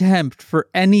contempt for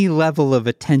any level of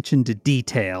attention to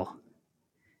detail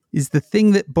is the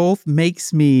thing that both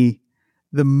makes me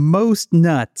the most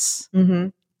nuts Mm-hmm.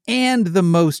 and the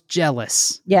most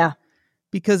jealous. Yeah,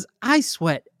 Because I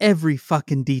sweat every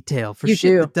fucking detail for You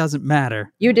shit do. that doesn't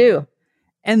matter. you do.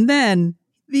 And then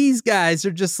these guys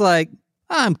are just like,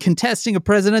 I'm contesting a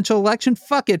presidential election.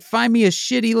 Fuck it. Find me a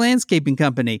shitty landscaping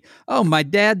company. Oh, my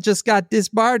dad just got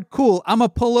disbarred. Cool. I'm going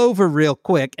to pull over real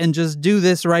quick and just do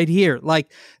this right here.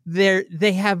 Like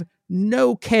they have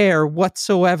no care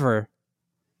whatsoever.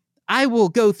 I will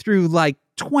go through like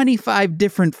 25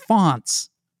 different fonts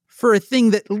for a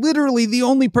thing that literally the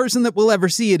only person that will ever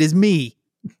see it is me.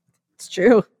 It's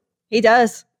true. He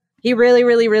does. He really,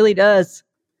 really, really does.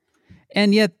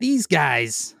 And yet these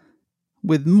guys,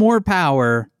 with more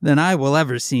power than I will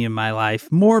ever see in my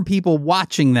life, more people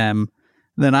watching them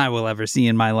than I will ever see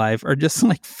in my life, are just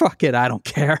like, fuck it, I don't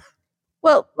care.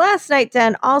 Well, last night,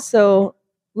 Dan, also,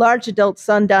 large adult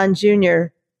son Don Jr.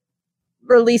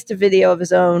 released a video of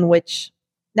his own, which,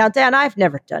 now, Dan, I've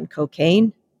never done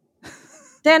cocaine.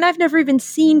 Dan, I've never even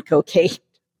seen cocaine.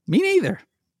 Me neither.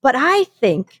 But I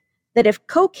think that if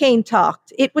cocaine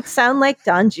talked, it would sound like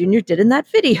Don Jr. did in that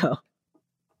video.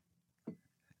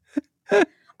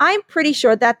 I'm pretty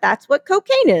sure that that's what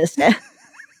cocaine is. It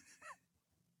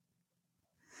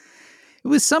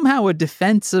was somehow a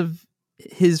defense of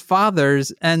his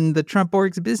father's and the Trump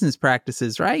Org's business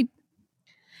practices, right?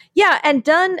 Yeah, and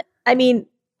Dunn, I mean,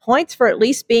 points for at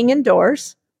least being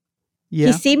indoors. Yeah.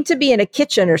 He seemed to be in a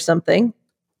kitchen or something.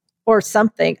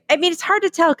 I mean, it's hard to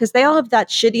tell because they all have that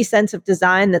shitty sense of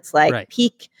design that's like Right.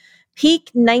 peak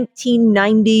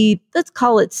 1990, let's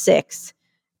call it 6.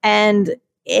 And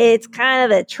it's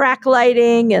kind of the track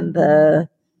lighting and the,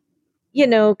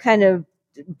 kind of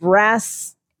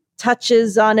brass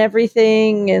touches on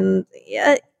everything. And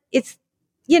it's,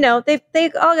 they all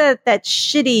got that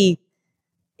shitty,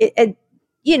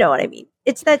 you know what I mean?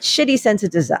 It's that shitty sense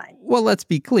of design. Well, let's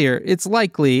be clear. It's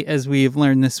likely, as we've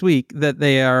learned this week, that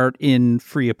they are in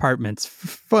free apartments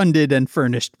funded and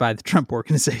furnished by the Trump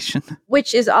Organization.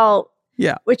 Which is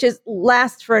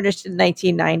last furnished in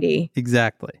 1990.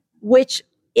 Exactly. Which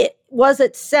it was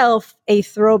itself a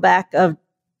throwback of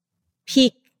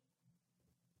peak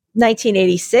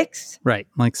 1986. Right.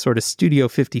 Like sort of Studio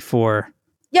 54.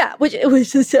 Yeah, which it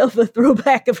was itself a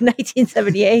throwback of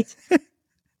 1978.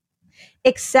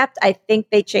 Except I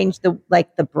think they changed the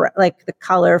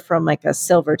color from like a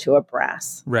silver to a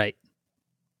brass. Right.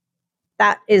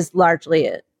 That is largely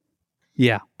it.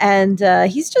 Yeah. And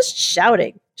he's just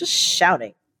shouting.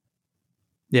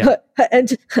 Yeah.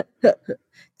 And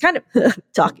kind of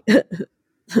talking.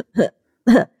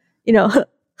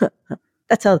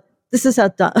 That's how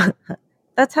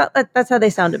they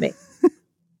sound to me.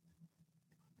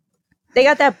 They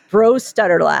got that bro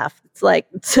stutter laugh. It's like,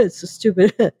 it's so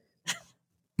stupid.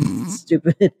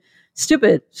 stupid.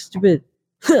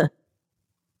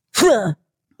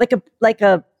 like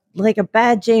a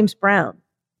bad James Brown.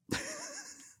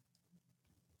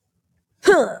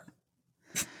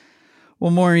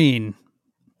 Well, Maureen,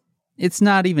 it's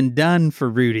not even done for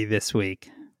Rudy this week.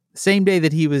 The same day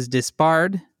that he was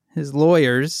disbarred, his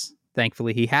lawyers,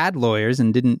 thankfully he had lawyers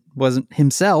and wasn't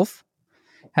himself,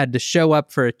 had to show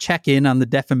up for a check-in on the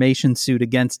defamation suit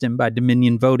against him by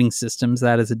Dominion Voting Systems.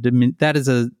 That is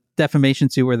a defamation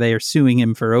suit where they are suing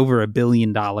him for over $1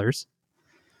 billion.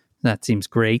 That seems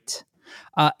great.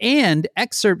 And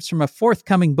excerpts from a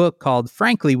forthcoming book called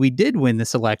Frankly, We Did Win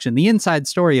This Election, The Inside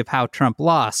Story of How Trump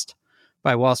Lost,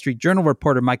 by Wall Street Journal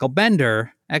reporter Michael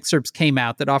Bender. Excerpts came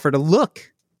out that offered a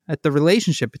look at the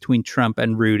relationship between Trump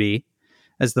and Rudy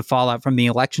as the fallout from the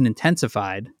election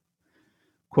intensified.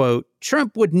 Quote,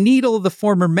 Trump would needle the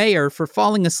former mayor for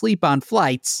falling asleep on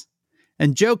flights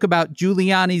and joke about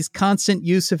Giuliani's constant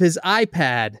use of his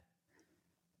iPad.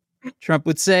 Trump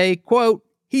would say, quote,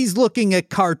 he's looking at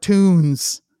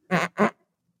cartoons.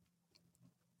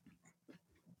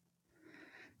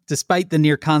 Despite the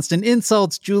near constant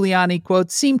insults, Giuliani, quote,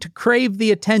 seemed to crave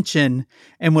the attention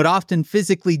and would often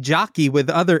physically jockey with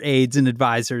other aides and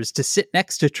advisors to sit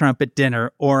next to Trump at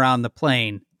dinner or on the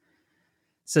plane.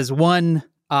 Says one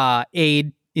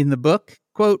aide in the book,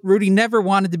 quote, Rudy never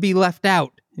wanted to be left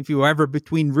out. If you were ever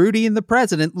between Rudy and the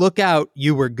president, look out,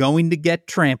 you were going to get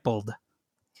trampled.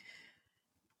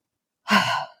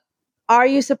 Are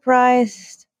you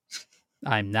surprised?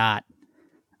 I'm not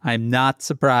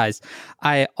surprised.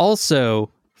 I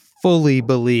also fully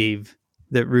believe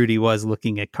that Rudy was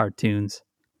looking at cartoons.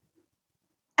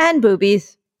 And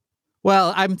boobies.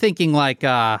 Well, I'm thinking like,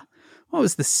 what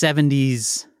was the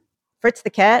 70s? Fritz the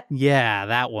Cat? Yeah,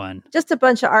 that one. Just a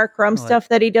bunch of R. Crumb stuff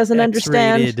that he doesn't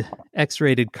understand.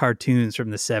 X-rated cartoons from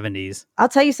the 70s. I'll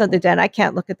tell you something, Dan. I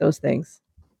can't look at those things.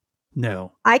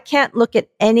 No. I can't look at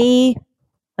any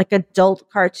like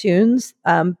adult cartoons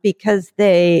because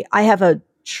I have a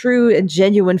true and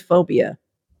genuine phobia.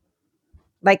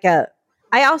 I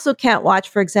also can't watch,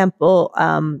 for example,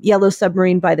 Yellow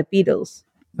Submarine by the Beatles.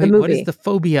 The movie. What is the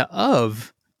phobia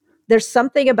of? There's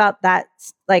something about that,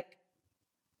 like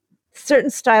certain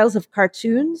styles of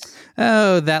cartoons.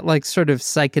 Oh, that like sort of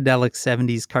psychedelic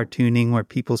 70s cartooning where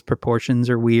people's proportions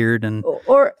are weird and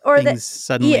or things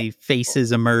suddenly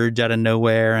faces emerge out of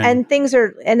nowhere and things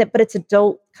are but it's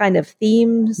adult kind of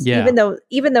themes. Yeah.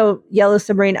 Even though Yellow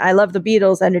Submarine, I love the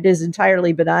Beatles and it is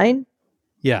entirely benign.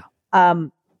 Yeah.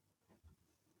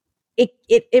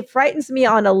 It frightens me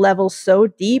on a level so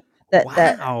deep that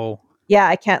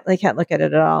I can't look at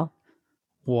it at all.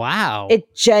 Wow.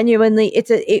 It genuinely,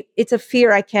 it's a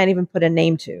fear I can't even put a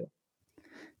name to.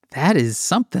 That is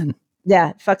something. Yeah,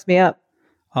 it fucks me up.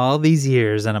 All these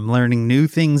years and I'm learning new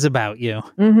things about you.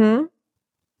 Mm-hmm.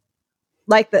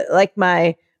 Like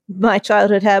my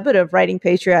childhood habit of writing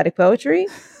patriotic poetry.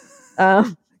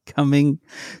 Coming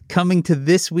to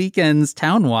this weekend's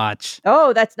Town Watch.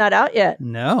 Oh, that's not out yet.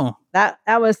 No.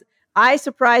 I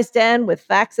surprised Dan with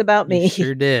facts about me. You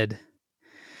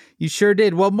sure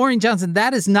did. Well, Maureen Johnson,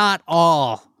 that is not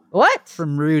all. What?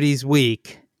 From Rudy's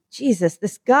week. Jesus,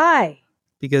 this guy.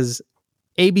 Because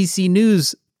ABC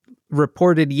News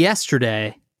reported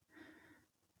yesterday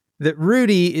that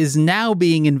Rudy is now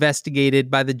being investigated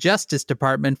by the Justice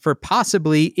Department for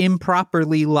possibly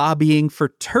improperly lobbying for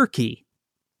Turkey.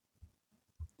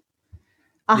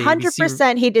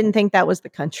 100% he didn't think that was the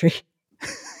country.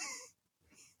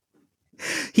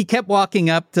 He kept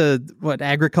walking up to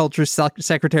Agriculture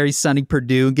Secretary Sonny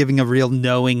Perdue, giving a real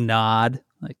knowing nod.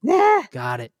 Like,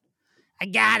 got it. I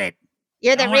got it.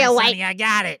 You're the real white. Sonny, I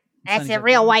got it. That's the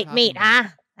real white meat, huh?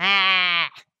 Ah.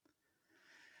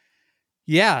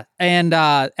 Yeah, and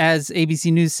as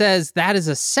ABC News says, that is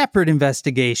a separate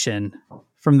investigation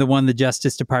from the one the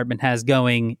Justice Department has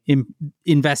going,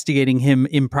 investigating him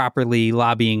improperly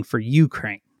lobbying for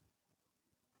Ukraine.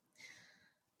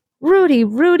 Rudy,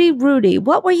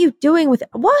 what were you doing what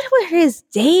were his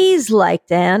days like,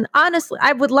 Dan? Honestly,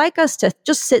 I would like us to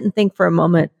just sit and think for a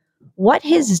moment what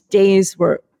his days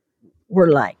were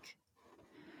like.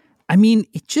 I mean,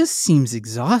 it just seems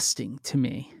exhausting to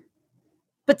me.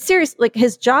 But seriously, like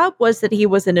his job was that he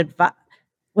was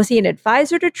was he an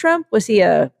advisor to Trump? Was he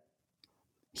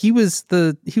He was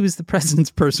the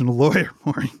president's personal lawyer,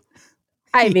 Maureen.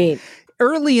 I mean,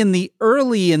 early in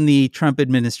the Trump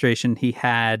administration, he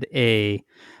had a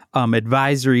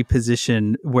advisory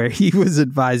position where he was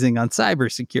advising on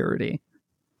cybersecurity.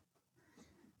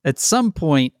 At some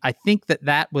point, I think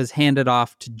that was handed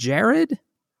off to Jared,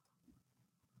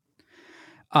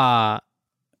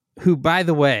 who, by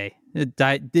the way,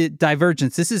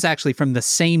 Divergence. This is actually from the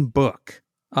same book,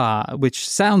 which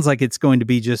sounds like it's going to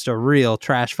be just a real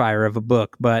trash fire of a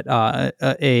book, but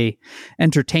a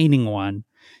entertaining one.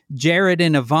 Jared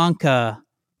and Ivanka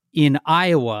in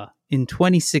Iowa in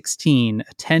 2016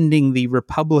 attending the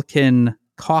Republican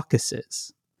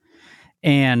caucuses.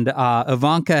 And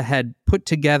Ivanka had put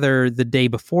together the day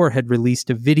before, had released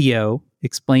a video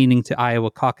explaining to Iowa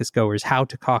caucus goers how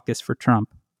to caucus for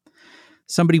Trump.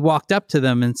 Somebody walked up to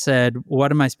them and said,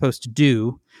 "What am I supposed to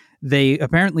do?" They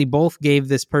apparently both gave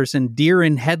this person deer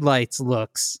in headlights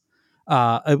looks.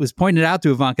 It was pointed out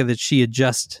to Ivanka that she had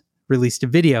just released a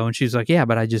video, and she was like, "Yeah,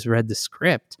 but I just read the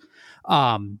script."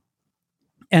 And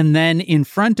then in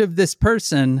front of this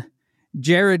person,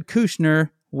 Jared Kushner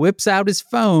whips out his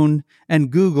phone and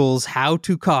Googles how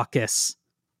to caucus.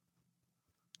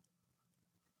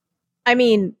 I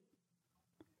mean,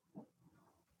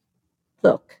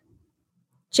 look,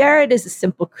 Jared is a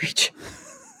simple creature.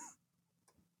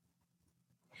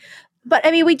 But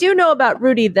I mean, we do know about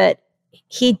Rudy that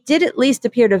he did at least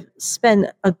appear to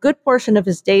spend a good portion of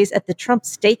his days at the Trump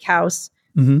Steakhouse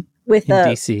with in a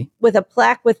DC. with a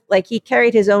plaque with like he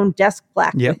carried his own desk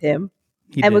plaque Yep. with him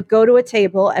He and did. would go to a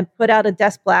table and put out a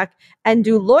desk plaque and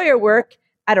do lawyer work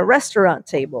at a restaurant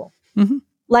table. Mhm.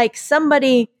 Like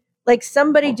somebody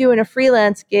doing a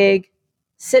freelance gig,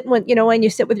 sitting with, when you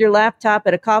sit with your laptop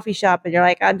at a coffee shop and you're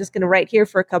like, I'm just going to write here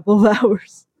for a couple of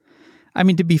hours. I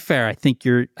mean, to be fair, I think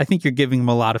you're giving him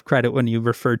a lot of credit when you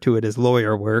refer to it as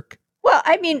lawyer work. Well,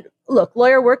 I mean, look,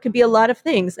 lawyer work could be a lot of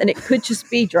things, and it could just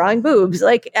be drawing boobs.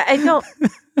 Like, I don't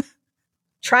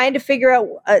trying to figure out,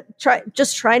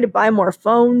 trying to buy more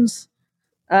phones,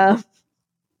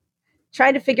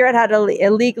 trying to figure out how to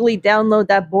illegally download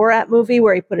that Borat movie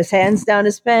where he put his hands down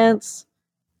his pants.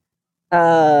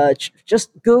 Just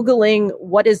Googling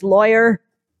what is lawyer.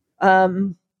 I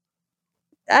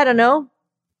don't know.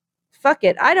 Fuck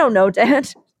it. I don't know,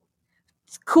 Dad.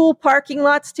 Cool parking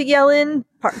lots to yell in.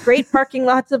 Great parking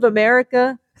lots of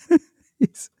America.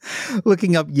 He's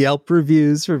looking up Yelp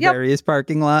reviews for Yep. various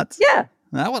parking lots. Yeah.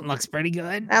 That one looks pretty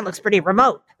good. That looks pretty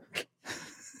remote.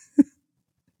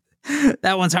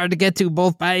 That one's hard to get to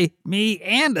both by me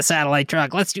and a satellite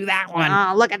truck. Let's do that one.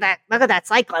 Oh, look at that. Look at that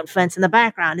cyclone fence in the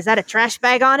background. Is that a trash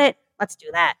bag on it? Let's do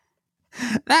that.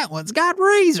 That one's got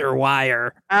razor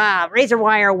wire. Razor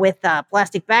wire with a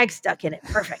plastic bag stuck in it.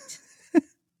 Perfect.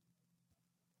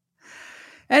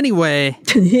 Anyway,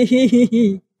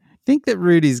 I think that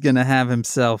Rudy's going to have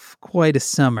himself quite a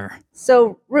summer.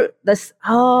 So,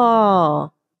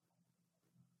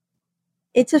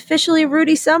 it's officially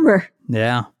Rudy Summer.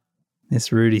 Yeah,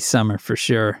 it's Rudy's summer for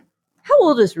sure. How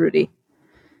old is Rudy?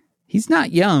 He's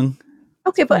not young.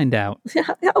 Okay, but Find out.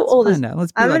 how old is? Find out.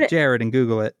 Let's be I'm like gonna- Jared and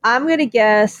Google it. I'm gonna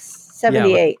guess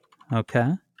 78.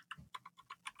 Okay.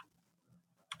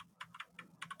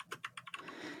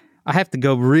 I have to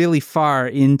go really far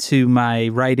into my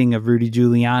writing of Rudy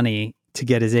Giuliani to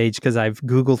get his age because I've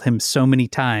Googled him so many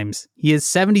times. He is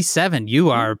 77. You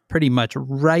are pretty much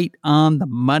right on the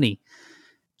money.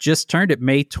 Just turned it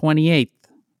May 28th.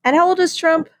 And how old is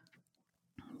Trump?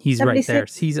 He's right there.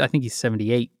 76? I think he's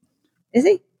 78. Is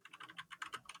he?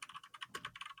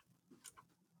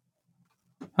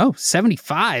 Oh,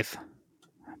 75.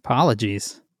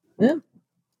 Apologies. Yeah.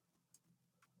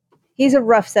 He's a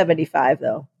rough 75,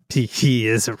 though. He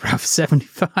is a rough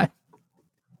 75.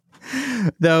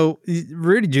 Though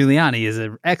Rudy Giuliani is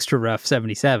an extra rough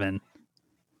 77.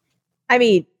 I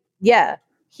mean, yeah,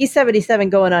 he's 77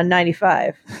 going on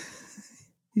 95.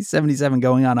 He's 77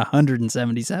 going on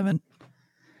 177.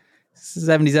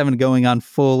 77 going on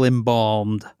full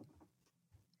embalmed.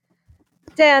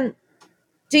 Dan,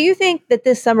 do you think that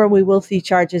this summer we will see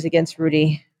charges against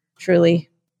Rudy? Truly?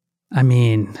 I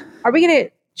mean, Are we going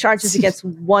to charges against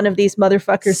one of these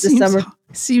motherfuckers this summer?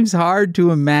 Seems hard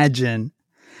to imagine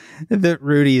that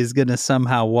Rudy is going to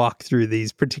somehow walk through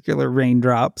these particular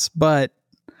raindrops, but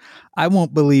I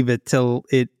won't believe it till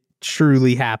it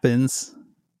truly happens.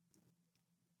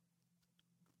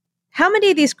 How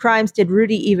many of these crimes did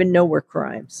Rudy even know were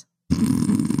crimes?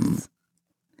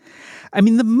 I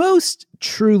mean, the most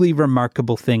truly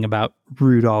remarkable thing about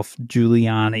Rudolph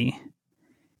Giuliani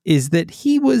is that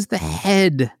he was the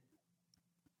head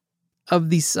of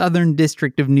the Southern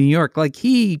District of New York. Like,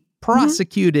 he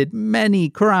prosecuted many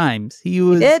crimes. He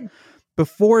did.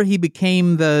 Before he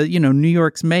became the, New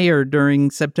York's mayor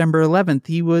during September 11th,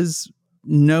 he was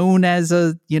known as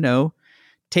a,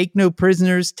 take no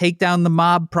prisoners, take down the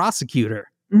mob prosecutor.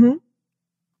 Mm-hmm.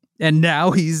 And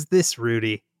now he's this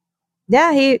Rudy.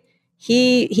 Yeah, he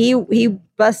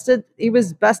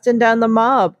was busting down the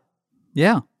mob.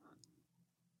 Yeah.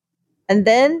 And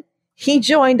then he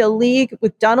joined a league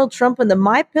with Donald Trump and the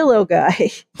My Pillow guy,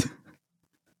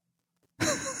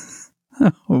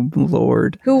 Oh,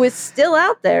 Lord. who is still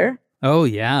out there. Oh,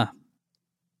 yeah.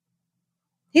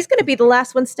 He's going to be the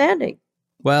last one standing.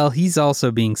 Well, he's also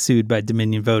being sued by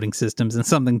Dominion Voting Systems, and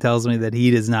something tells me that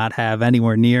he does not have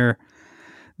anywhere near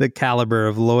the caliber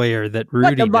of lawyer that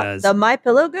Rudy does. The My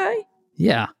Pillow guy?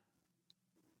 Yeah.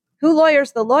 Who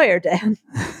lawyers the lawyer, Dan?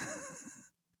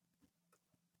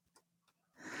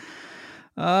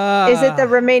 Is it the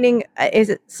remaining? Is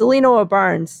it Celino or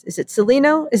Barnes? Is it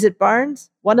Celino? Is it Barnes?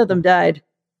 One of them died.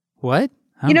 What?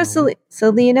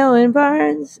 Celino and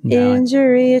Barnes No,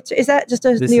 injury. Is that just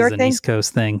a This New is York an thing? East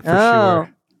Coast thing for Oh.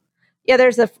 sure. Yeah,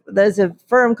 there's a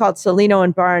firm called Celino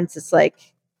and Barnes. It's like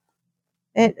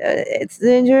it's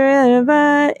the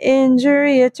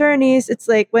injury attorneys. It's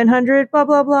like 100 blah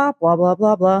blah blah blah blah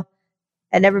blah blah,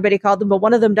 and everybody called them, but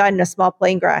one of them died in a small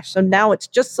plane crash. So now it's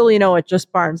just Celino or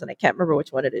just Barnes, and I can't remember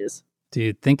which one it is.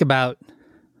 Dude, think about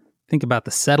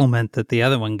the settlement that the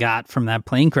other one got from that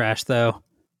plane crash, though.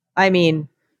 I mean,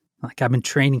 Like, I've been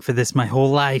training for this my whole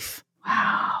life.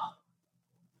 wow.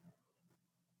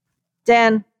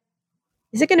 Dan,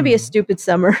 is it going to be a stupid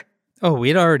summer? Oh,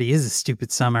 it already is a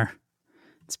stupid summer.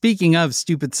 Speaking of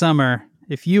stupid summer,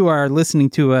 if you are listening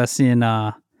to us in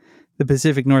the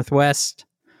Pacific Northwest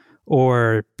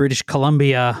or British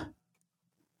Columbia,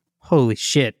 holy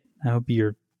shit. I hope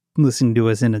you're listening to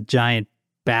us in a giant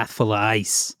bath full of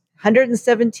ice.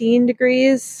 117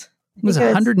 degrees. It was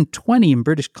 120 in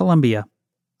British Columbia.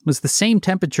 It was the same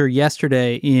temperature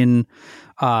yesterday in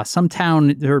some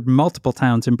town, or multiple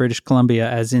towns in British Columbia,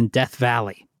 as in Death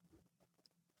Valley.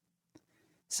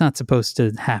 It's not supposed to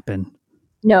happen.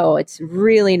 No, it's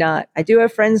really not. I do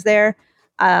have friends there.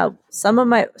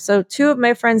 Two of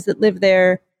my friends that live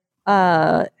there,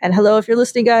 and hello, if you're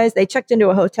listening, guys, they checked into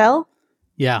a hotel.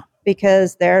 Yeah.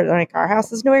 Because they're like, our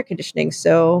house has no air conditioning,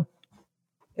 so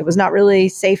it was not really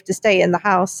safe to stay in the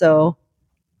house. So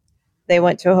they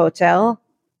went to a hotel.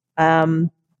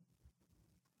 But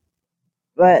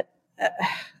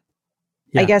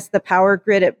I guess the power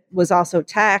grid was also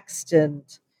taxed, and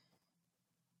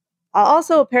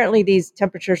also apparently these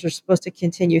temperatures are supposed to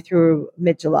continue through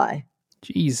mid-July.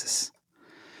 Jesus.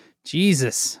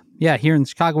 Yeah, here in the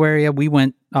Chicago area, we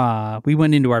went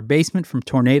into our basement from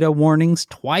tornado warnings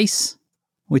twice,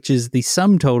 which is the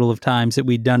sum total of times that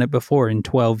we'd done it before in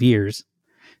 12 years,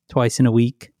 twice in a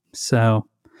week. So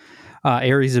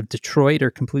areas of Detroit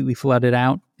are completely flooded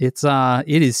out. It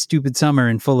is stupid summer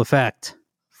in full effect,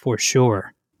 for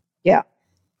sure. Yeah.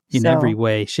 In every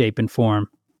way, shape, and form.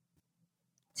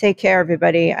 Take care,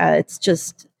 everybody. It's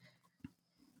just,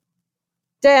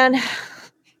 Dan,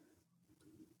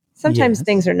 sometimes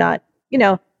things are not,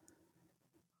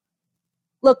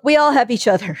 look, we all have each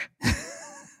other.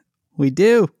 We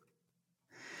do.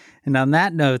 And on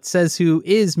that note, Says Who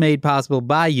is made possible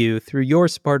by you through your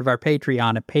support of our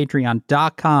Patreon at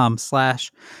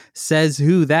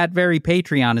patreon.com/sayswho. That very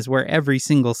Patreon is where every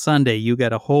single Sunday you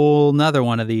get a whole nother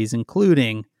one of these,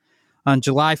 including on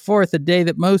July 4th, a day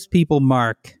that most people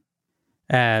mark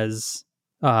as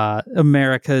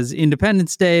America's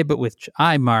Independence Day, but which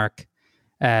I mark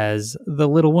as the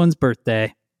little one's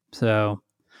birthday. So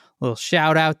a little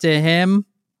shout out to him.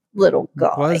 Little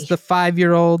guy. Was the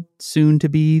 5-year-old, soon to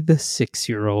be the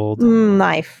 6-year-old.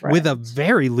 My friend. With a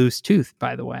very loose tooth,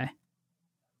 by the way.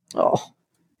 Oh.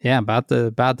 Yeah, about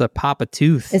to pop a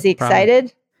tooth. Is he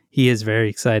excited? He is very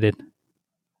excited.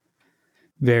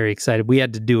 Very excited. We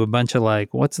had to do a bunch of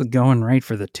what's the going rate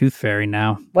for the tooth fairy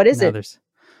now? What is it?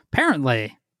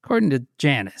 Apparently, according to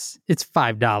Janice, it's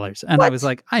 $5. And what? I was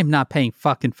like, I'm not paying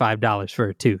fucking $5 for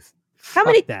a tooth. How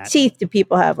many teeth do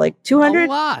people have? 200? A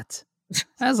lot.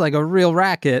 That's like a real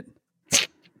racket.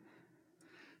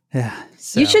 Yeah.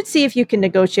 So. You should see if you can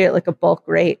negotiate a bulk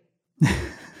rate.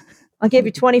 I'll give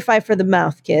you $25 for the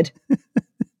mouth, kid.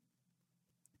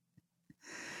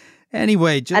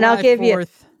 Anyway, July and I'll give 4th, you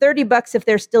 $30 if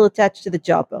they're still attached to the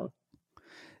jawbone.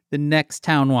 The next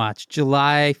Town Watch,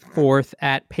 July 4th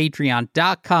at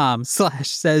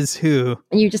patreon.com/sayswho.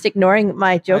 And you just ignoring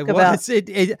my joke about...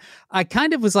 I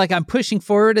kind of was like, I'm pushing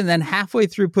forward, and then halfway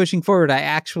through pushing forward, I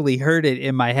actually heard it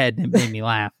in my head, and it made me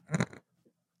laugh.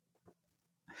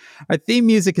 Our theme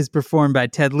music is performed by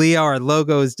Ted Leo. Our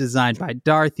logo is designed by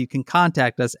Darth. You can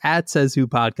contact us at Says Who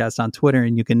Podcast on Twitter,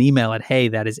 and you can email at hey,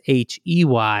 that is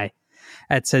HEY,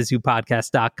 at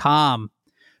sayswhopodcast.com.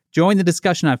 Join the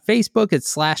discussion on Facebook at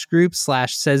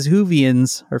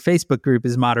 /group/SaysWhovians. Our Facebook group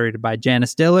is moderated by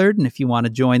Janice Dillard. And if you want to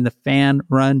join the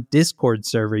fan-run Discord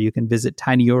server, you can visit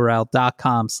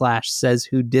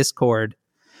tinyurl.com/SaysWhoDiscord.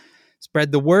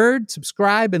 Spread the word,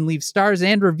 subscribe, and leave stars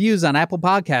and reviews on Apple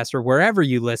Podcasts or wherever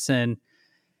you listen.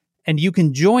 And you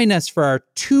can join us for our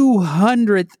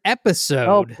 200th episode.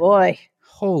 Oh, boy.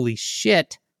 Holy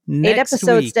shit. 8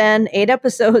 episodes, Dan. 8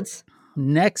 episodes.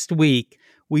 Next week,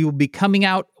 we will be coming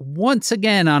out once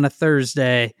again on a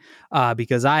Thursday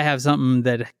because I have something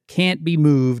that can't be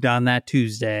moved on that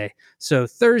Tuesday. So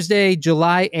Thursday,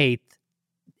 July 8th,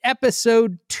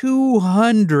 episode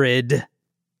 200.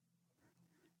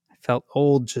 I felt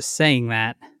old just saying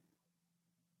that.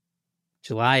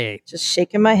 July 8th. Just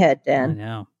shaking my head, Dan. I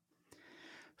know.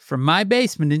 From my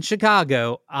basement in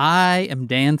Chicago, I am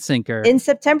Dan Sinker. In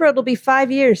September, it'll be 5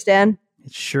 years, Dan.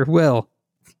 It sure will.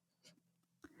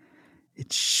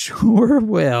 It sure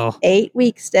will. 8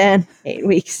 weeks, Dan. 8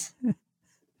 weeks.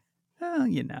 Well,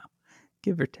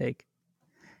 give or take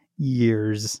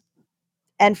years.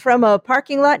 And from a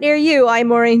parking lot near you, I'm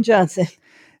Maureen Johnson.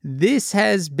 This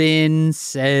has been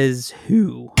Says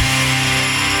Who.